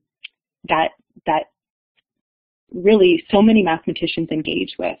that really so many mathematicians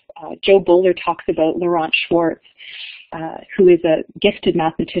engage with. Joe Bowler talks about Laurent Schwartz, who is a gifted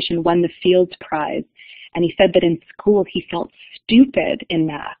mathematician, won the Fields Prize. And he said that in school he felt stupid in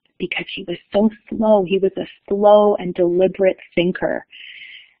math because he was so slow. He was a slow and deliberate thinker.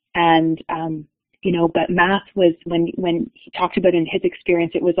 And, you know, but math was, when he talked about in his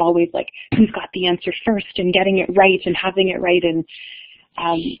experience, it was always like, who's got the answer first and getting it right and having it right. And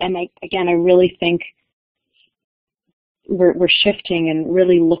I really think we're shifting and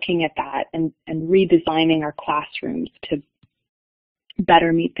really looking at that and redesigning our classrooms to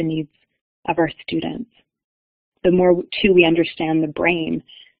better meet the needs of our students. The more, too, we understand the brain,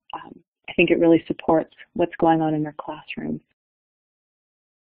 I think it really supports what's going on in our classrooms.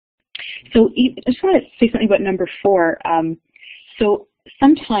 So I just want to say something about number 4. So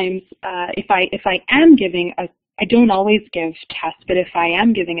sometimes if I am giving I don't always give tests, but if I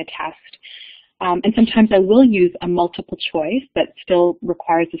am giving a test, and sometimes I will use a multiple choice that still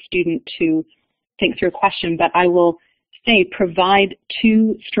requires the student to think through a question, but I will say provide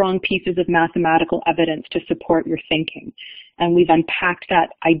 2 strong pieces of mathematical evidence to support your thinking. And we've unpacked that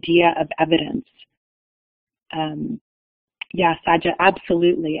idea of evidence. Yeah, Saja,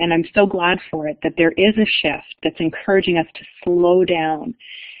 absolutely. And I'm so glad for it that there is a shift that's encouraging us to slow down.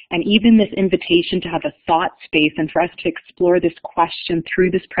 And even this invitation to have a thought space and for us to explore this question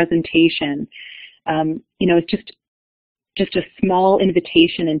through this presentation, you know, it's just a small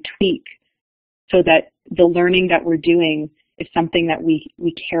invitation and tweak so that the learning that we're doing is something that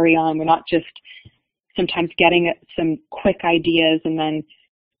we carry on. We're not just sometimes getting some quick ideas and then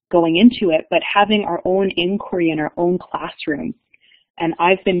going into it, but having our own inquiry in our own classroom. And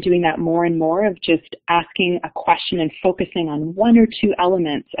I've been doing that more and more, of just asking a question and focusing on 1 or 2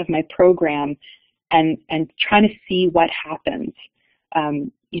 elements of my program and trying to see what happens,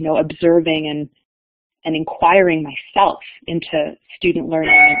 you know, observing and inquiring myself into student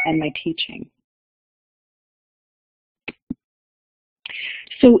learning and my teaching.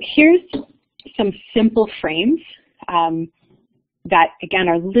 So here's some simple frames that, again,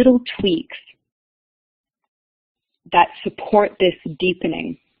 are little tweaks that support this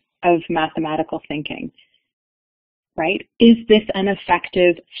deepening of mathematical thinking, right? Is this an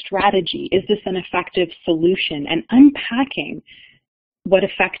effective strategy? Is this an effective solution? And unpacking what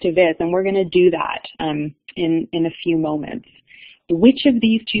effective is, and we're going to do that in a few moments. Which of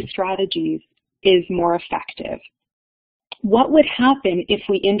these 2 strategies is more effective? What would happen if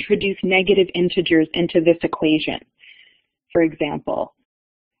we introduce negative integers into this equation, for example?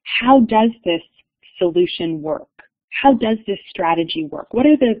 How does this solution work? How does this strategy work? What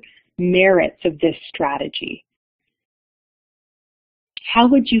are the merits of this strategy? How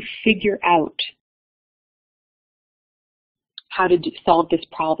would you figure out how to solve this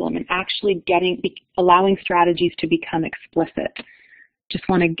problem and actually allowing strategies to become explicit? Just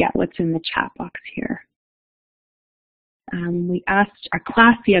want to get what's in the chat box here. We asked our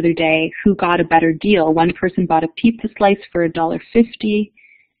class the other day who got a better deal. One person bought a pizza slice for $1.50,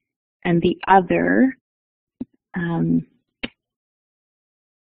 and the other, sorry,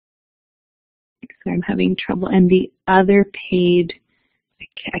 I'm having trouble, and the other paid,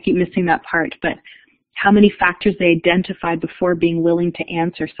 I keep missing that part, but how many factors they identified before being willing to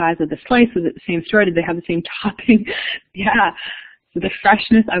answer. Size of the slice, was it the same store? Did they have the same topping? Yeah, so the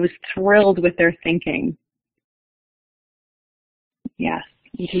freshness, I was thrilled with their thinking. Yes,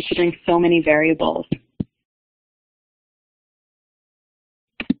 and considering so many variables.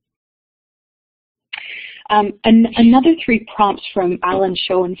 Another 3 prompts from Alan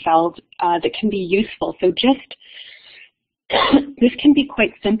Schoenfeld that can be useful. So just, this can be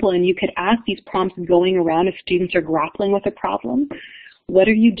quite simple, and you could ask these prompts going around if students are grappling with a problem. What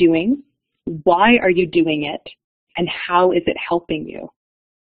are you doing? Why are you doing it? And how is it helping you?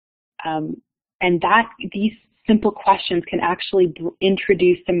 And these simple questions can actually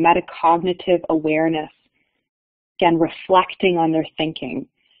introduce some metacognitive awareness, again, reflecting on their thinking.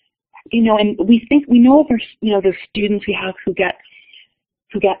 You know, and we know of our, you know, the students we have who get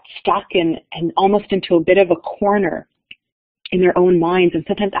stuck and almost into a bit of a corner in their own minds, and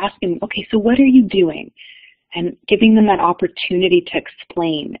sometimes asking, okay, so what are you doing? And giving them that opportunity to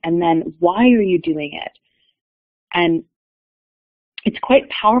explain, and then why are you doing it? And it's quite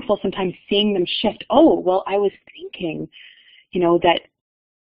powerful sometimes seeing them shift. Oh, well, I was thinking, that,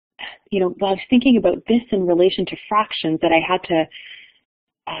 well, I was thinking about this in relation to fractions, that I had to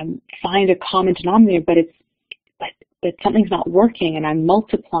find a common denominator, but something's not working and I'm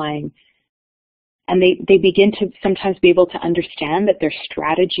multiplying. And they begin to sometimes be able to understand that their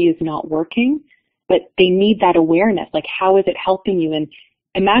strategy is not working, but they need that awareness, like how is it helping you? And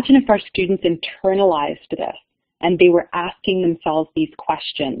imagine if our students internalized this and they were asking themselves these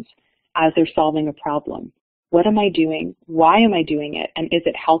questions as they're solving a problem. What am I doing? Why am I doing it? And is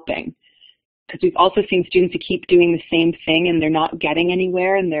it helping? Because we've also seen students who keep doing the same thing and they're not getting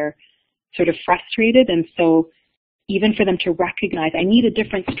anywhere and they're sort of frustrated. And so even for them to recognize, I need a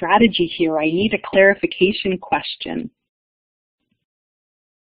different strategy here, I need a clarification question.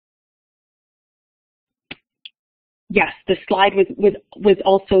 Yes, the slide was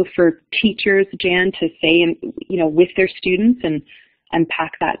also for teachers, Jan, to say, and with their students and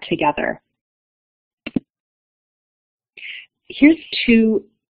pack that together. Here's two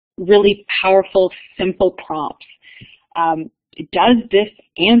really powerful, simple prompts. Does this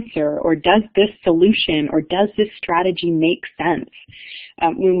answer, or does this solution, or does this strategy make sense?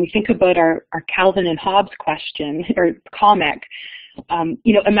 When we think about our Calvin and Hobbes question, or comic,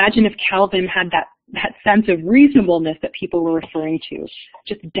 imagine if Calvin had that sense of reasonableness that people were referring to.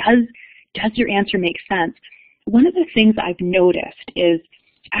 Just does your answer make sense? One of the things I've noticed is,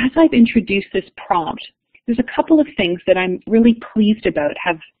 as I've introduced this prompt, there's a couple of things that I'm really pleased about,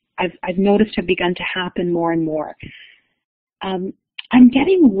 I've noticed have begun to happen more and more. I'm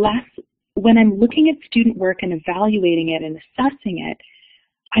getting less, when I'm looking at student work and evaluating it and assessing it,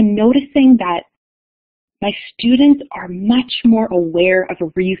 I'm noticing that my students are much more aware of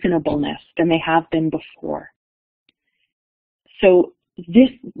reasonableness than they have been before. So this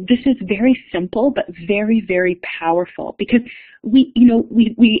is very simple, but very, very powerful, because we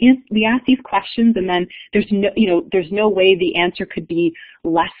ask these questions and then there's no way the answer could be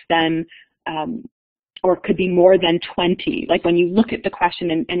less than or could be more than 20. Like when you look at the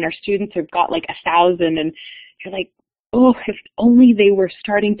question and our students have got like 1,000 and you're like, oh, if only they were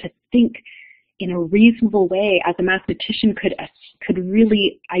starting to think in a reasonable way, as a mathematician could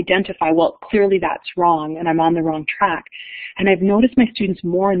really identify, well, clearly that's wrong and I'm on the wrong track. And I've noticed my students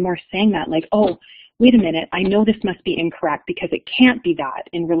more and more saying that, like, oh, wait a minute, I know this must be incorrect because it can't be that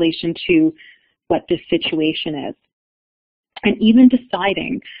in relation to what this situation is. And even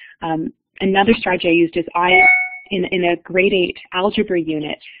deciding, another strategy I used is in a grade 8 algebra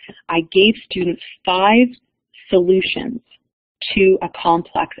unit, I gave students 5 solutions to a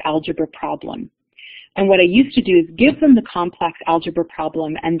complex algebra problem. And what I used to do is give them the complex algebra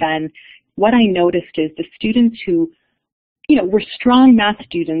problem, and then what I noticed is the students who, were strong math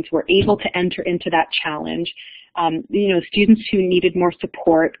students were able to enter into that challenge. Students who needed more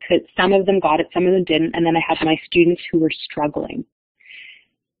support, some of them got it, some of them didn't, and then I had my students who were struggling.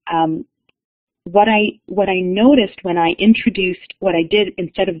 What I noticed when I introduced what I did,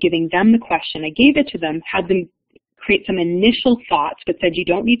 instead of giving them the question, I gave it to them, had them create some initial thoughts, but said you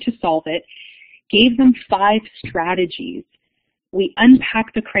don't need to solve it, gave them 5 strategies. We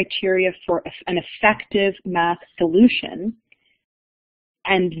unpacked the criteria for an effective math solution,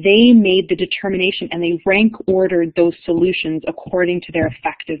 and they made the determination and they rank ordered those solutions according to their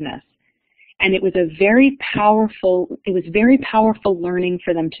effectiveness. And it was very powerful learning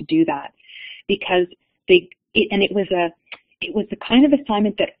for them to do that, because it was the kind of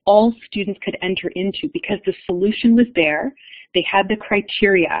assignment that all students could enter into, because the solution was there, they had the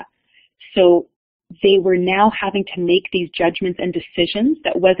criteria, so they were now having to make these judgments and decisions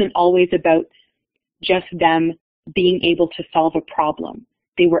that wasn't always about just them being able to solve a problem.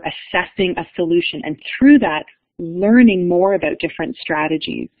 They were assessing a solution, and through that, learning more about different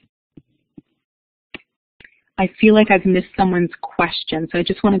strategies. I feel like I've missed someone's question, so I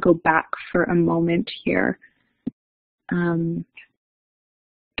just want to go back for a moment here.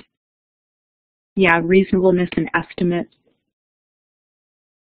 Yeah, reasonableness and estimate.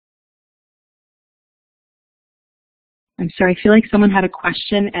 I'm sorry, I feel like someone had a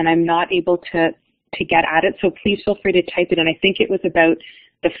question and I'm not able to get at it, so please feel free to type it in. I think it was about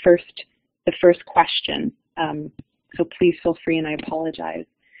the first question, so please feel free, and I apologize.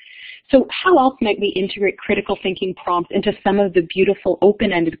 So how else might we integrate critical thinking prompts into some of the beautiful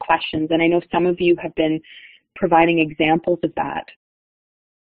open-ended questions? And I know some of you have been providing examples of that.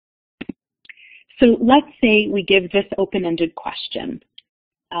 So let's say we give this open-ended question.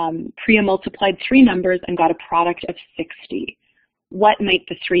 Priya multiplied 3 numbers and got a product of 60. What might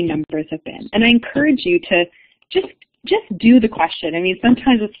the 3 numbers have been? And I encourage you to just do the question. I mean,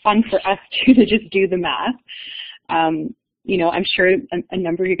 sometimes it's fun for us too to just do the math. I'm sure a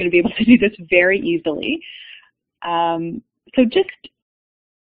number of you are going to be able to do this very easily. So just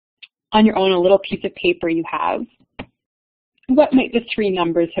on your own, a little piece of paper you have, what might the three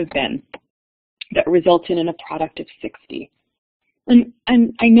numbers have been that resulted in a product of 60? And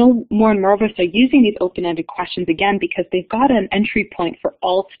I know more and more of us are using these open-ended questions again because they've got an entry point for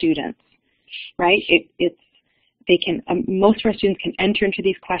all students, right? Most of our students can enter into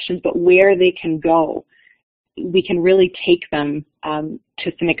these questions, but where they can go, we can really take them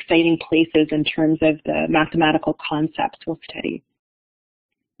to some exciting places in terms of the mathematical concepts we'll study.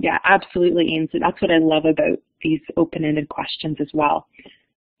 Yeah, absolutely, Ames. That's what I love about these open-ended questions as well.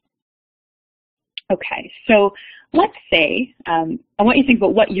 Okay, so let's say, I want you to think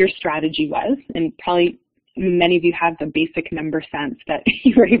about what your strategy was, and probably many of you have the basic number sense that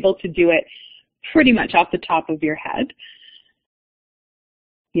you were able to do it pretty much off the top of your head.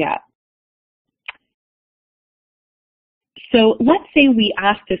 Yeah. So let's say we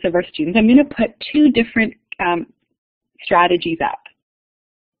ask this of our students. I'm going to put two different strategies up.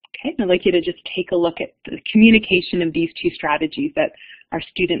 Okay, I'd like you to just take a look at the communication of these two strategies that our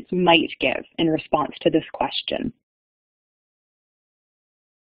students might give in response to this question.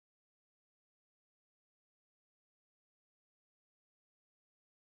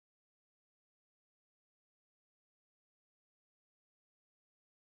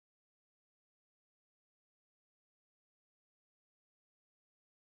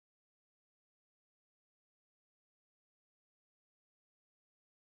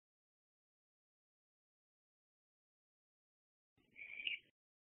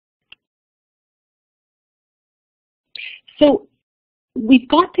 So we've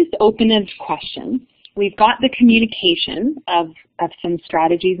got these open-ended questions. We've got the communication of some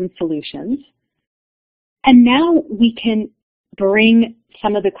strategies and solutions. And now we can bring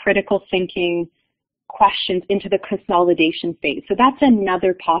some of the critical thinking questions into the consolidation phase. So that's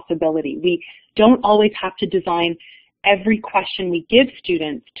another possibility. We don't always have to design every question we give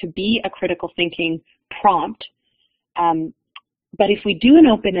students to be a critical thinking prompt. But if we do an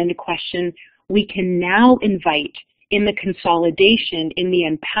open-ended question, we can now invite in the consolidation, in the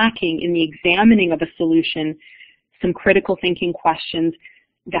unpacking, in the examining of a solution, some critical thinking questions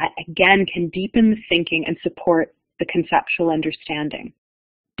that, again, can deepen the thinking and support the conceptual understanding.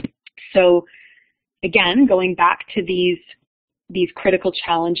 So, again, going back to these critical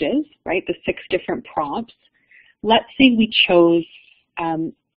challenges, right, the 6 different prompts, let's say we chose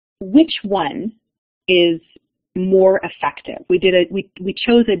which one is more effective. We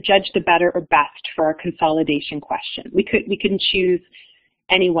chose a judge the better or best for our consolidation question. We couldn't choose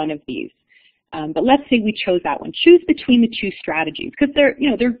any one of these, but let's say we chose that one. Choose between the two strategies because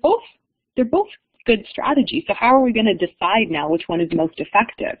they're both good strategies. So how are we going to decide now which one is most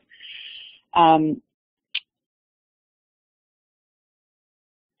effective? And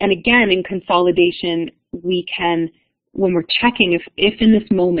again, in consolidation, we can, when we're checking if in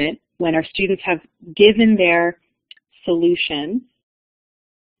this moment, when our students have given their solution,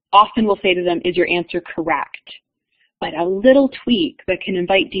 often we'll say to them, is your answer correct? But a little tweak that can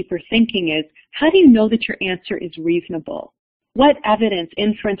invite deeper thinking is, how do you know that your answer is reasonable? What evidence,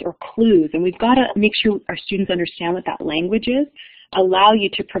 inference, or clues, and we've got to make sure our students understand what that language is, allow you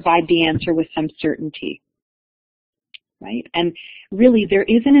to provide the answer with some certainty, right? And really, there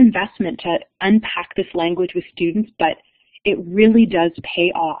is an investment to unpack this language with students, but it really does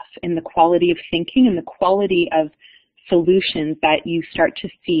pay off in the quality of thinking and the quality of solutions that you start to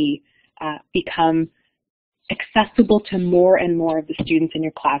see become accessible to more and more of the students in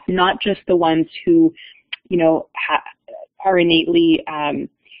your class, not just the ones who, are innately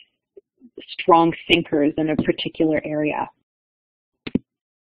strong thinkers in a particular area.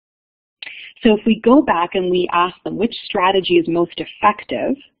 So if we go back and we ask them which strategy is most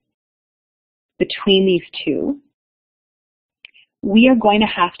effective between these two, we are going to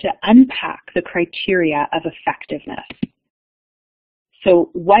have to unpack the criteria of effectiveness. So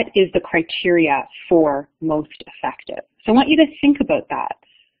what is the criteria for most effective? So I want you to think about that,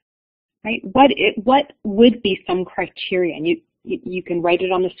 right? What would be some criteria? And you can write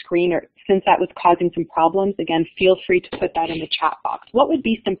it on the screen, or since that was causing some problems, again, feel free to put that in the chat box. What would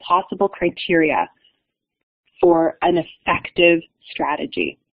be some possible criteria for an effective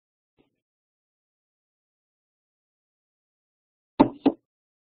strategy?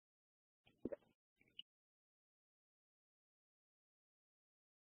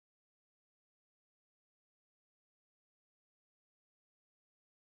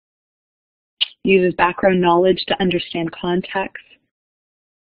 Uses background knowledge to understand context.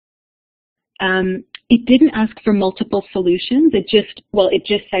 It didn't ask for multiple solutions. It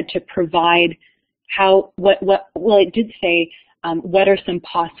just said to provide well, it did say, what are some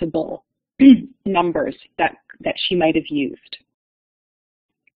possible numbers that she might have used.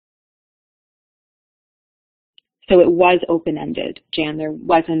 So it was open-ended, Jan. There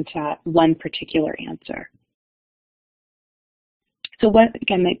wasn't one particular answer. So what,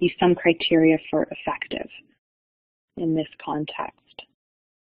 again, might be some criteria for effective in this context?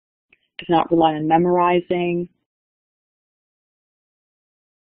 Does not rely on memorizing.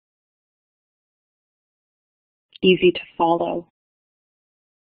 Easy to follow.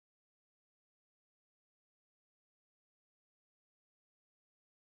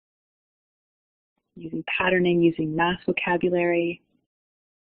 Using patterning, using math vocabulary.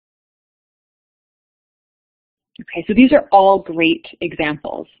 Okay, so these are all great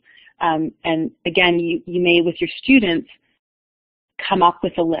examples. And again, you may, with your students, come up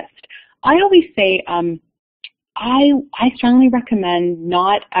with a list. I always say, I strongly recommend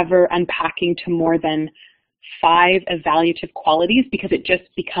not ever unpacking to more than 5 evaluative qualities because it just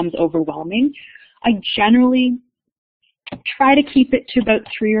becomes overwhelming. I generally try to keep it to about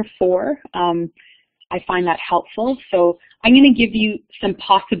 3 or 4. I find that helpful. So I'm going to give you some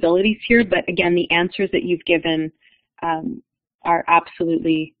possibilities here, but again, the answers that you've given are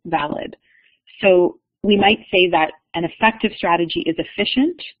absolutely valid. So we might say that an effective strategy is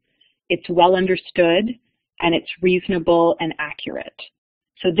efficient, it's well understood, and it's reasonable and accurate.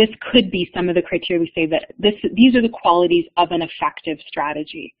 So this could be some of the criteria we say that these are the qualities of an effective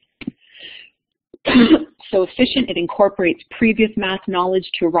strategy. So efficient, it incorporates previous math knowledge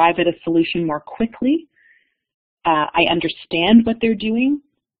to arrive at a solution more quickly. I understand what they're doing,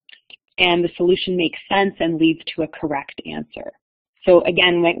 and the solution makes sense and leads to a correct answer. So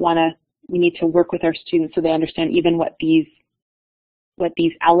again, we need to work with our students so they understand even what these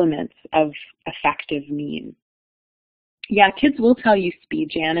elements of effective mean. Yeah, kids will tell you speed,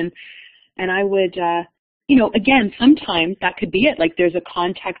 Jan, and I would, you know, again, sometimes that could be it. Like there's a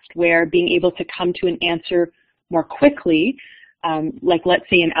context where being able to come to an answer more quickly, like let's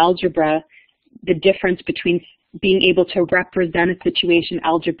say in algebra, the difference between being able to represent a situation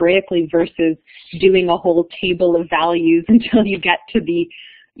algebraically versus doing a whole table of values until you get to the,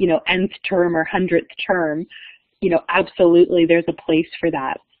 you know, nth term or 100th term, you know, absolutely there's a place for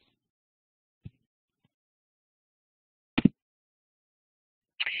that.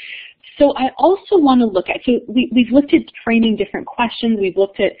 So I also want to look at, so we've looked at framing different questions, we've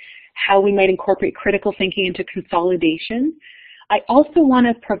looked at how we might incorporate critical thinking into consolidation. I also want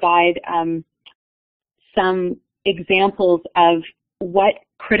to provide some examples of what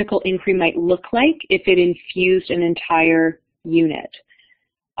critical inquiry might look like if it infused an entire unit.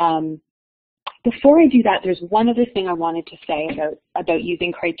 Before I do that, there's one other thing I wanted to say about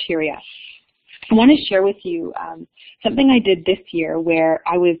using criteria. I want to share with you something I did this year where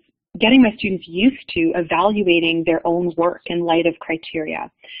I was getting my students used to evaluating their own work in light of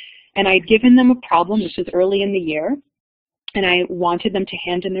criteria. And I'd given them a problem, this was early in the year, and I wanted them to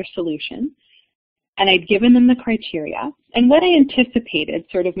hand in their solution. And I'd given them the criteria. And what I anticipated,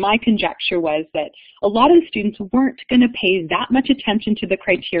 sort of my conjecture was that a lot of the students weren't going to pay that much attention to the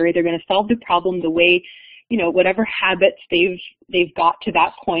criteria. They're going to solve the problem the way, you know, whatever habits they've got to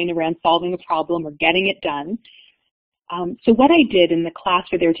that point around solving a problem or getting it done. So what I did in the class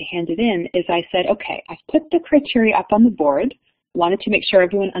where they were to hand it in is I said, okay, I've put the criteria up on the board, wanted to make sure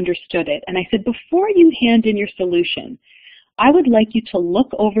everyone understood it. And I said, before you hand in your solution, I would like you to look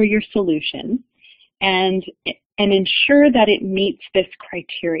over your solution and ensure that it meets this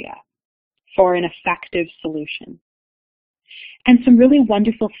criteria for an effective solution. And some really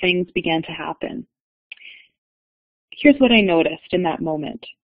wonderful things began to happen. Here's what I noticed in that moment.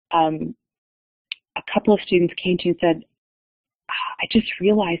 A couple of students came to me and said, I just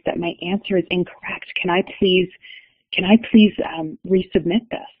realized that my answer is incorrect. Can I please resubmit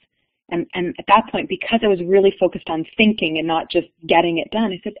this? And at that point, because I was really focused on thinking and not just getting it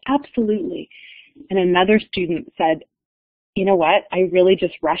done, I said, absolutely. And another student said, you know what, I really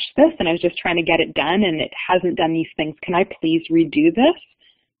just rushed this and I was just trying to get it done and it hasn't done these things. Can I please redo this?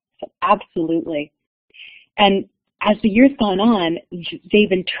 I said, absolutely. And as the year's gone on, they've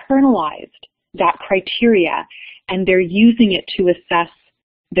internalized that criteria and they're using it to assess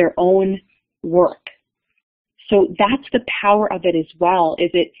their own work. So that's the power of it as well, is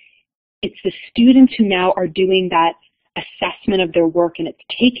it's the students who now are doing that assessment of their work, and it's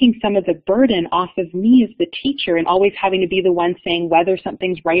taking some of the burden off of me as the teacher and always having to be the one saying whether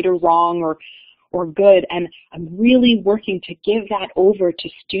something's right or wrong or good. And I'm really working to give that over to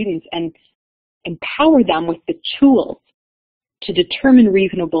students and empower them with the tools to determine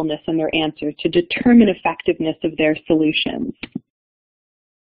reasonableness in their answers, to determine effectiveness of their solutions.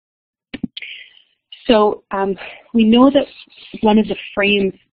 So we know that one of the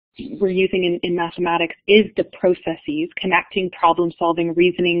frames we're using in mathematics is the processes, connecting, problem solving,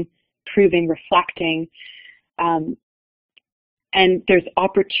 reasoning, proving, reflecting. And there's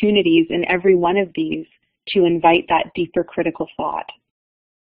opportunities in every one of these to invite that deeper critical thought.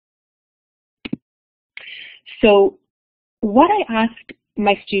 So what I asked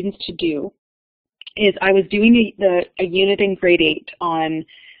my students to do is I was doing a unit in grade 8 on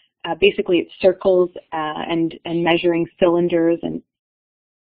basically it's circles and measuring cylinders and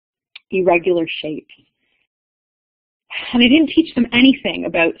irregular shapes. And I didn't teach them anything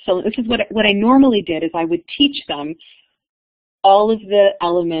about cylinders. This is what I normally did, is I would teach them all of the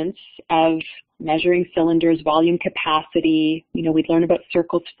elements of measuring cylinders, volume, capacity. We'd learn about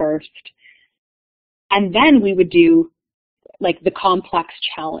circles first. And then we would do like the complex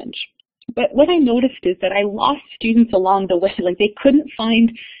challenge. But what I noticed is that I lost students along the way. Like they couldn't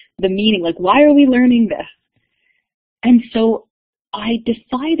find the meaning. Like, why are we learning this? And so I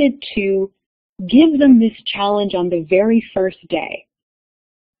decided to give them this challenge on the very first day.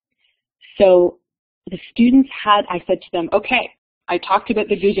 So the students I said to them, okay, I talked about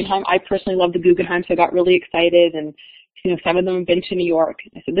the Guggenheim. I personally love the Guggenheim, so I got really excited. And some of them have been to New York.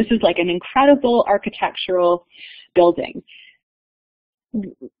 I said, this is like an incredible architectural building.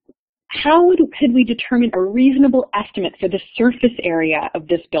 How could we determine a reasonable estimate for the surface area of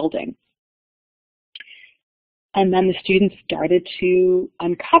this building? And then the students started to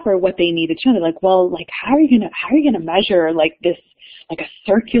uncover what they needed to know. They're like, well, like, how are you gonna measure like this, like a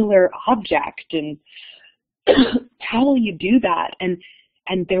circular object, and how will you do that? And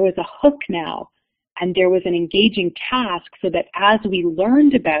there was a hook now, and there was an engaging task, so that as we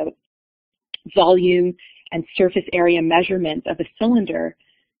learned about volume and surface area measurements of a cylinder,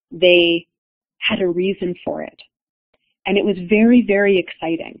 they had a reason for it. And it was very, very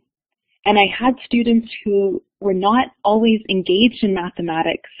exciting. And I had students who were not always engaged in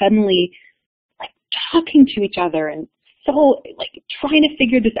mathematics suddenly like talking to each other and so like trying to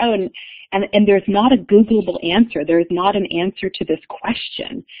figure this out. And there's not a Googleable answer. There's not an answer to this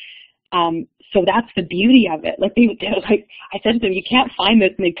question. So that's the beauty of it. Like like I said to them, you can't find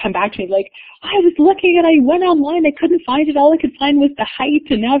this, and they'd come back to me like, I was looking and I went online, I couldn't find it. All I could find was the height,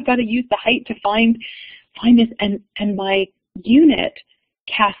 and now I've got to use the height to find this. And my unit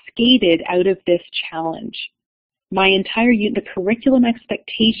cascaded out of this challenge. My entire unit, the curriculum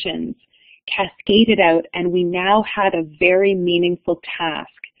expectations cascaded out, and we now had a very meaningful task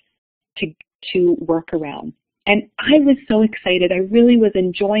to work around. And I was so excited. I really was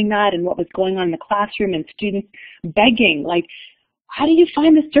enjoying that and what was going on in the classroom, and students begging, like, how do you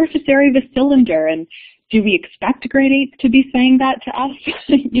find the surface area of a cylinder? And do we expect grade 8s to be saying that to us?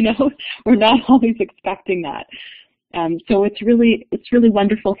 We're not always expecting that. So it's really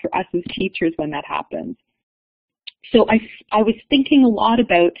wonderful for us as teachers when that happens. So I was thinking a lot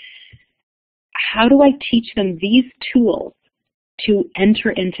about how do I teach them these tools to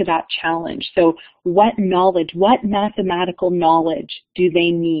enter into that challenge. So what mathematical knowledge do they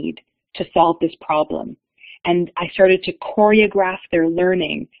need to solve this problem? And I started to choreograph their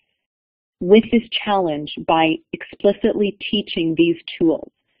learning with this challenge by explicitly teaching these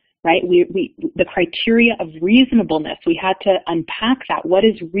tools, right? The criteria of reasonableness, we had to unpack that. What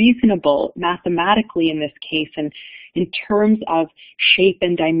is reasonable mathematically in this case, and in terms of shape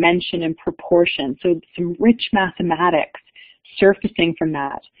and dimension and proportion? So some rich mathematics surfacing from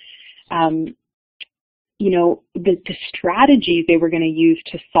that. The strategies they were going to use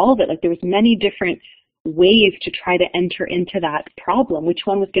to solve it, like there was many different ways to try to enter into that problem. Which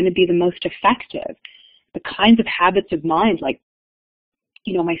one was going to be the most effective? The kinds of habits of mind, like,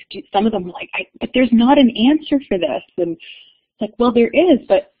 some of them were like, but there's not an answer for this. And it's like, well, there is,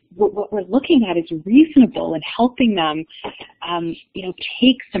 but what we're looking at is reasonable and helping them,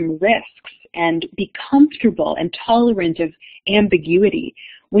 take some risks and be comfortable and tolerant of ambiguity,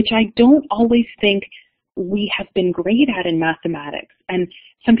 which I don't always think we have been great at in mathematics. And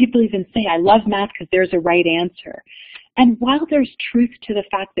some people even say, I love math because there's a right answer. And while there's truth to the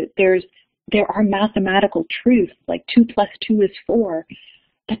fact that there are mathematical truths, like 2 + 2 is 4,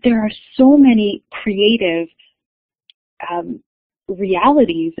 but there are so many creative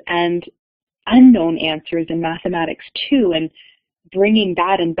realities and unknown answers in mathematics too, and bringing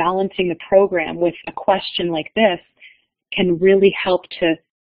that and balancing the program with a question like this can really help to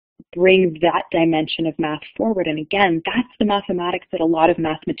bring that dimension of math forward. And again, that's the mathematics that a lot of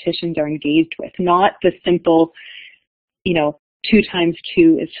mathematicians are engaged with, not the simple, 2 ×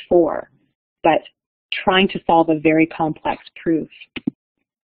 2 is 4, but trying to solve a very complex proof.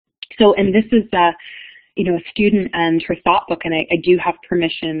 So, and this is a student and her thought book, and I do have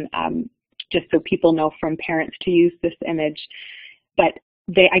permission just so people know from parents to use this image. But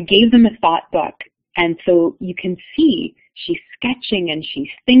I gave them a thought book, and so you can see she's sketching and she's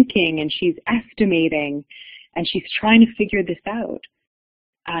thinking and she's estimating and she's trying to figure this out.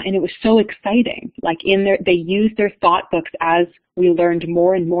 And it was so exciting. Like they used their thought books as we learned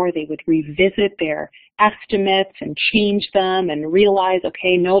more and more. They would revisit their estimates and change them and realize,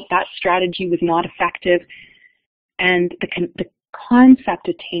 okay, nope, that strategy was not effective. And the concept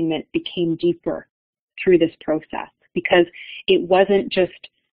attainment became deeper through this process, because it wasn't just,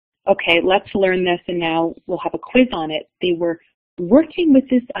 okay, let's learn this and now we'll have a quiz on it. They were working with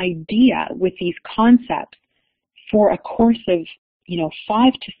this idea, with these concepts, for a course of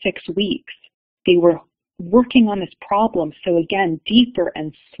 5 to 6 weeks. They were working on this problem, so again, deeper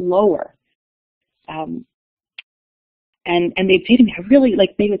and slower. And they'd say to me,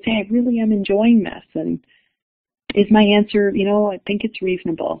 they would say, I really am enjoying this. And is my answer, I think it's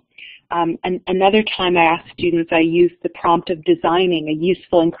reasonable. And another time I asked students, I used the prompt of designing a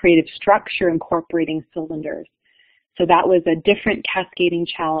useful and creative structure incorporating cylinders. So that was a different cascading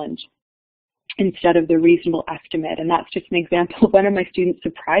challenge instead of the reasonable estimate. And that's just an example. One of my students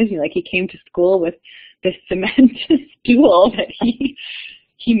surprised me. Like, he came to school with this cement stool that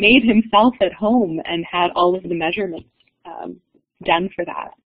he made himself at home and had all of the measurements done for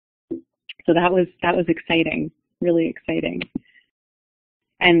that. So that was exciting, really exciting.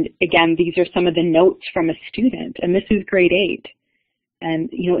 And again, these are some of the notes from a student, and this is grade 8. And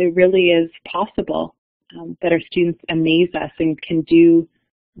it really is possible that our students amaze us and can do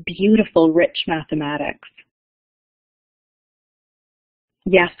beautiful, rich mathematics.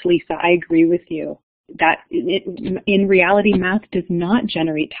 Yes, Lisa, I agree with you that in reality, math does not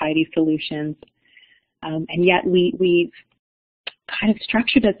generate tidy solutions, and yet we've kind of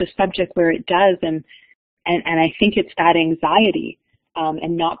structured as a subject where it does, and I think it's that anxiety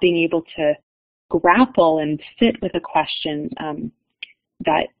and not being able to grapple and sit with a question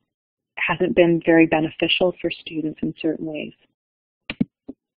that hasn't been very beneficial for students in certain ways.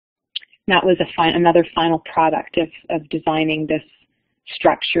 That was another final product of designing this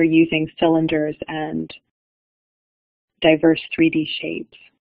structure using cylinders and diverse 3D shapes.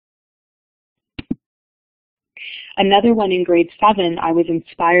 Another one in grade 7, I was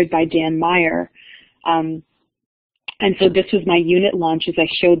inspired by Dan Meyer. And so this was my unit launch as I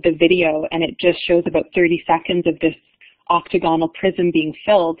showed the video, and it just shows about 30 seconds of this octagonal prism being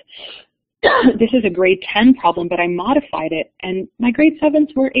filled. This is a grade 10 problem, but I modified it, and my grade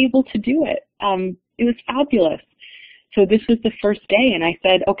 7s were able to do it. It was fabulous. So this was the first day, and I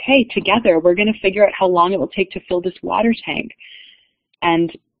said, okay, together, we're going to figure out how long it will take to fill this water tank. And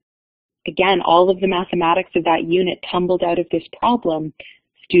again, all of the mathematics of that unit tumbled out of this problem.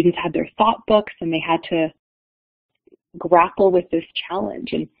 Students had their thought books, and they had to grapple with this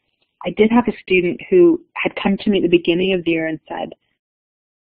challenge. And I did have a student who had come to me at the beginning of the year and said,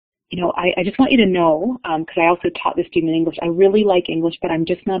 I just want you to know, because I also taught this student English, I really like English, but I'm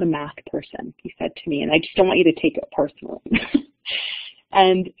just not a math person, he said to me, and I just don't want you to take it personally.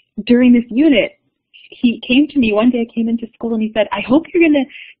 And during this unit, he came to me one day, I came into school, and he said, I hope you're going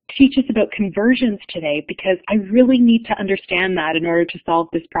to teach us about conversions today, because I really need to understand that in order to solve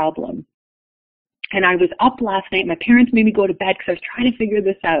this problem. And I was up last night, my parents made me go to bed because I was trying to figure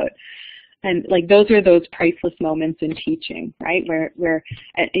this out. And those are those priceless moments in teaching, right? Where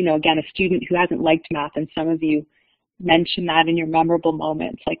again, a student who hasn't liked math, and some of you mentioned that in your memorable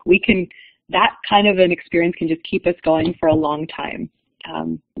moments, that kind of an experience can just keep us going for a long time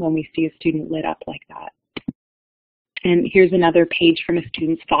when we see a student lit up like that. And here's another page from a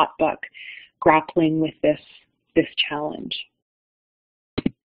student's thought book grappling with this challenge.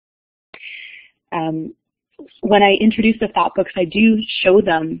 When I introduce the thought books, I do show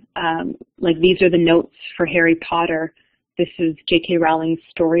them, these are the notes for Harry Potter. This is J.K. Rowling's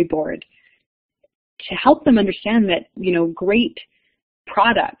storyboard, to help them understand that, great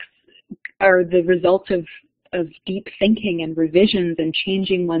products are the result of deep thinking and revisions and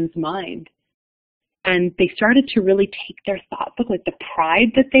changing one's mind. And they started to really take their thought book, the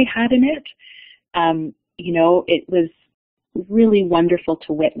pride that they had in it. It was really wonderful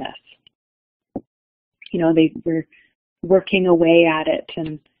to witness. They were working away at it,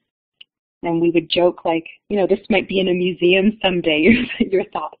 and we would joke this might be in a museum someday, your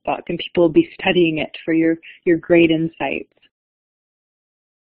thought book, and people will be studying it for your great insights.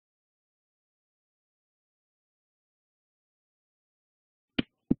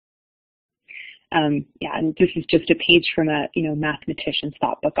 And this is just a page from a mathematician's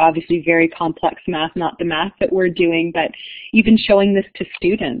thought book. Obviously, very complex math, not the math that we're doing, but even showing this to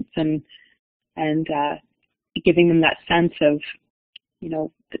students and giving them that sense of,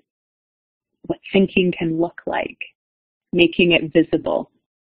 what thinking can look like, making it visible.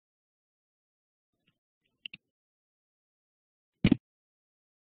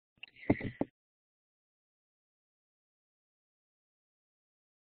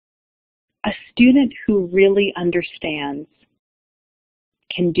 A student who really understands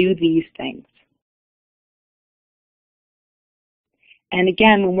can do these things. And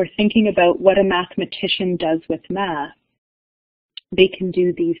again, when we're thinking about what a mathematician does with math, they can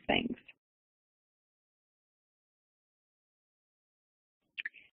do these things.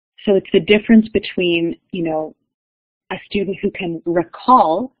 So it's the difference between, a student who can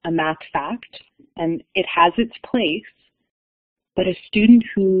recall a math fact, and it has its place, but a student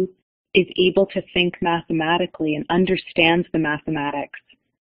who is able to think mathematically and understands the mathematics,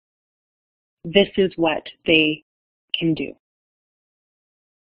 this is what they can do.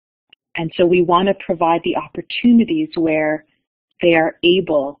 And so we want to provide the opportunities where they are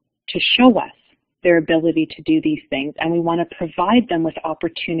able to show us their ability to do these things. And we want to provide them with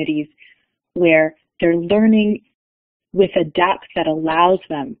opportunities where they're learning with a depth that allows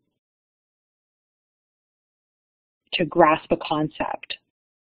them to grasp a concept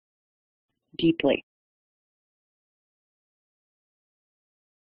deeply.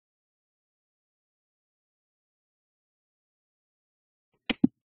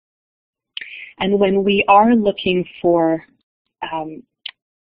 And when we are looking for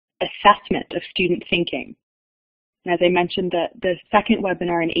assessment of student thinking, and as I mentioned, the second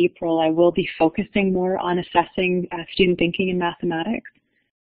webinar in April, I will be focusing more on assessing student thinking in mathematics.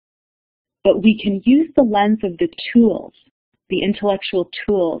 But we can use the lens of the tools, the intellectual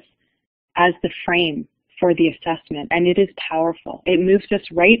tools, as the frame for the assessment, and it is powerful. It moves us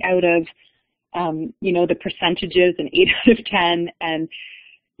right out of, the percentages and 8 out of 10, and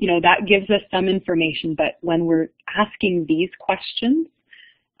that gives us some information. But when we're asking these questions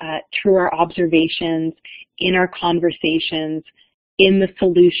through our observations, in our conversations, in the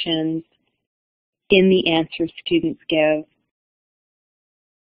solutions, in the answers students give,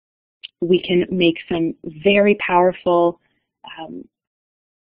 we can make some very powerful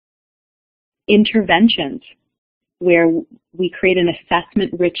interventions where we create an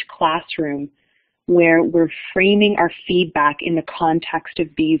assessment-rich classroom where we're framing our feedback in the context of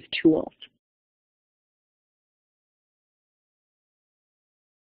these tools.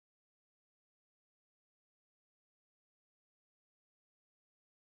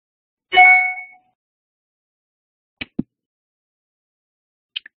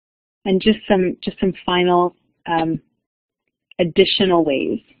 And just some final additional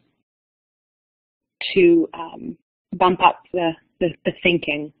ways to bump up the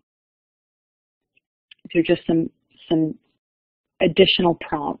thinking. These are just some additional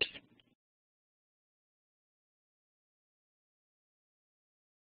prompts.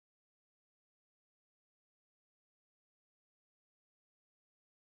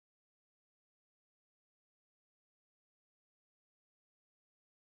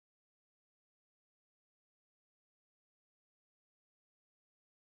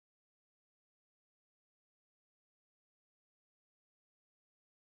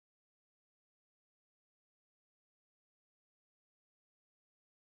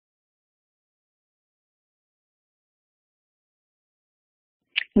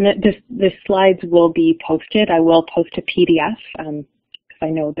 And the slides will be posted. I will post a PDF because I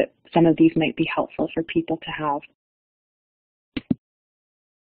know that some of these might be helpful for people to have.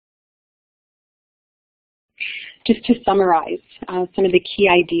 Just to summarize some of the key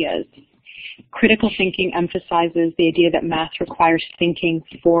ideas, critical thinking emphasizes the idea that math requires thinking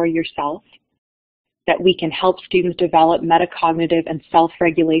for yourself, that we can help students develop metacognitive and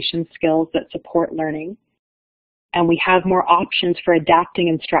self-regulation skills that support learning, and we have more options for adapting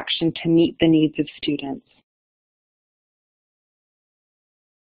instruction to meet the needs of students.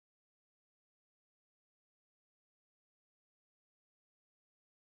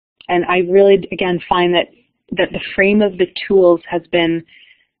 And I really, again, find that the frame of the tools has been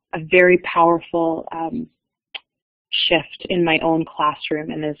a very powerful shift in my own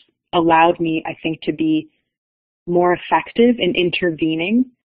classroom and has allowed me, I think, to be more effective in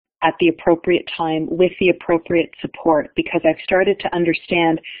intervening at the appropriate time with the appropriate support, because I've started to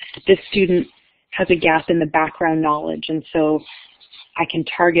understand this student has a gap in the background knowledge, and so I can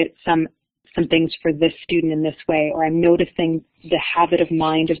target some things for this student in this way, or I'm noticing the habit of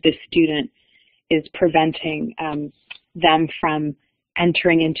mind of this student is preventing them from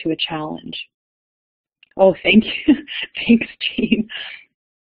entering into a challenge. Oh, thank you. Thanks, Jean.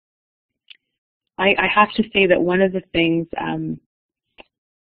 I have to say that one of the things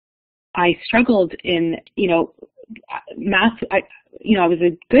I struggled in, math, I was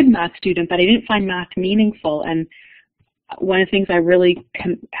a good math student, but I didn't find math meaningful. And one of the things I really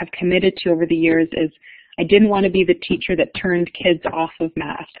have committed to over the years is I didn't want to be the teacher that turned kids off of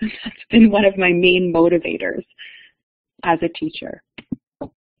math. That's been one of my main motivators as a teacher.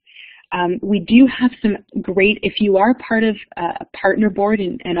 We do have some great, if you are part of a partner board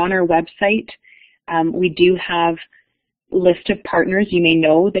and on our website, we do have a list of partners. You may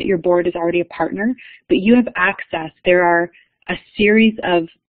know that your board is already a partner, but you have access. There are a series of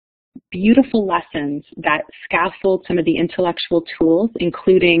beautiful lessons that scaffold some of the intellectual tools,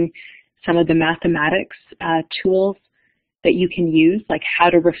 including some of the mathematics tools that you can use, like how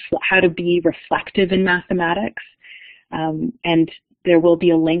to be reflective in mathematics, and there will be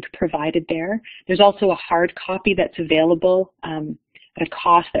a link provided there. There's also a hard copy that's available at a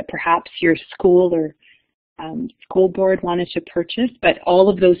cost that perhaps your school or school board wanted to purchase, but all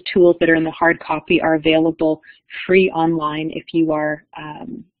of those tools that are in the hard copy are available free online if you are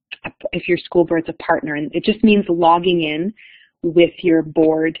if your school board's a partner. And it just means logging in with your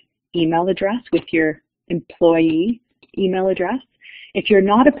board email address, with your employee email address. If you're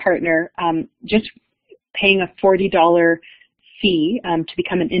not a partner, just paying a $40 fee to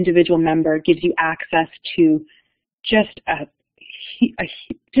become an individual member gives you access to just a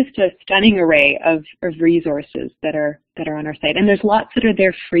stunning array of resources that are on our site. And there's lots that are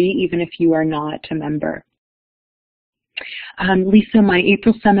there free, even if you are not a member. Lisa, my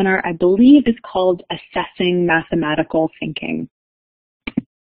April seminar, I believe, is called Assessing Mathematical Thinking.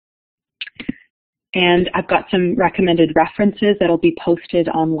 And I've got some recommended references that'll be posted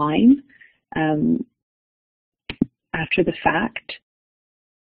online after the fact.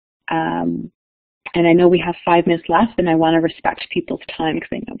 And I know we have 5 minutes left, and I want to respect people's time because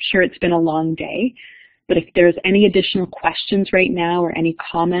I'm sure it's been a long day. But if there's any additional questions right now or any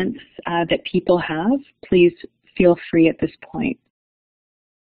comments that people have, please feel free at this point.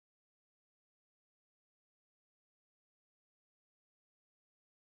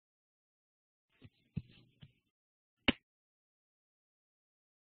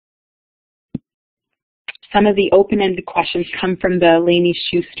 Some of the open-ended questions come from the Lainey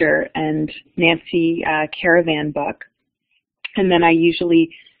Schuster and Nancy Caravan book. And then I usually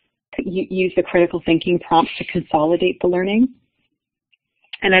use the critical thinking prompts to consolidate the learning.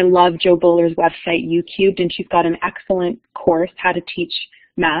 And I love Jo Buller's website, UCubed, and she's got an excellent course, How to Teach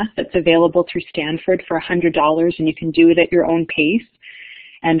Math, that's available through Stanford for $100, and you can do it at your own pace.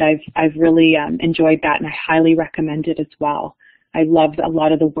 And I've really enjoyed that, and I highly recommend it as well. I love a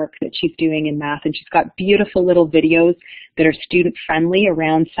lot of the work that she's doing in math, and she's got beautiful little videos that are student-friendly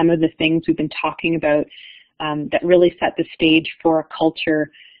around some of the things we've been talking about that really set the stage for a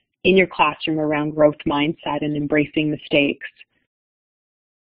culture in your classroom around growth mindset and embracing mistakes.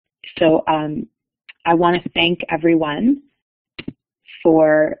 So I want to thank everyone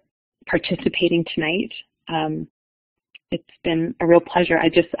for participating tonight. It's been a real pleasure.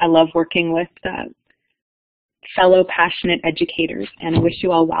 I love working with fellow passionate educators, and I wish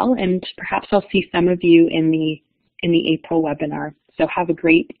you all well, and perhaps I'll see some of you in the April webinar. So have a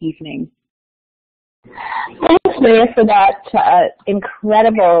great evening. Thanks, Maria, for that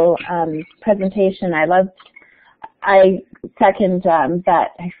incredible presentation. I second that.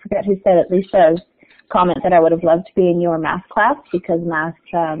 I forget who said it, Lisa's comment that I would have loved to be in your math class because math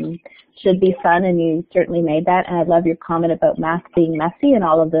should be fun, and you certainly made that. And I love your comment about math being messy and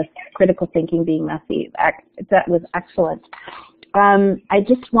all of this critical thinking being messy. That was excellent. I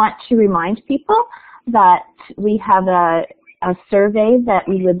just want to remind people that we have a survey that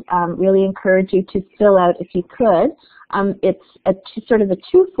we would really encourage you to fill out if you could. It's sort of a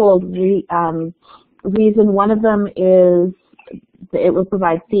twofold reason. One of them is it will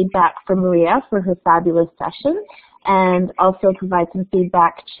provide feedback for Maria for her fabulous session, and also provide some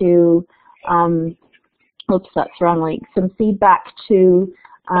feedback to, oops, that's the wrong link, some feedback to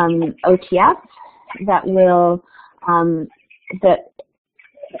OTF that will, that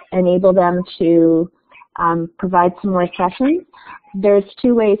enable them to provide some more sessions. There's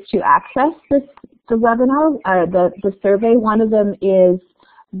 2 ways to access the webinar, the survey. One of them is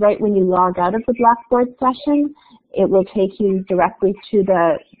right when you log out of the Blackboard session, it will take you directly to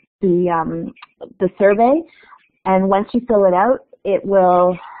the survey, and once you fill it out, it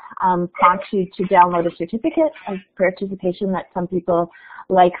will prompt you to download a certificate of participation that some people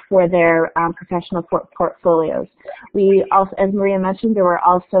like for their professional portfolios. We also, as Maria mentioned, there were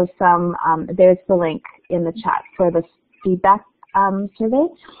also some, there's the link in the chat for the feedback survey.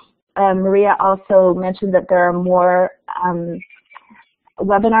 Maria also mentioned that there are more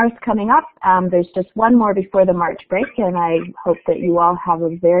webinars coming up. There's just one more before the March break, and I hope that you all have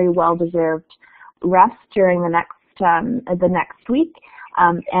a very well-deserved rest during the next the next week.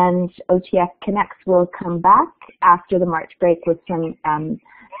 And OTF Connects will come back after the March break with some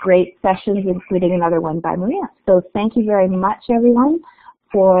great sessions, including another one by Maria. So thank you very much, everyone,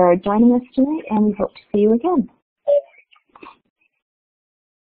 for joining us tonight, and we hope to see you again.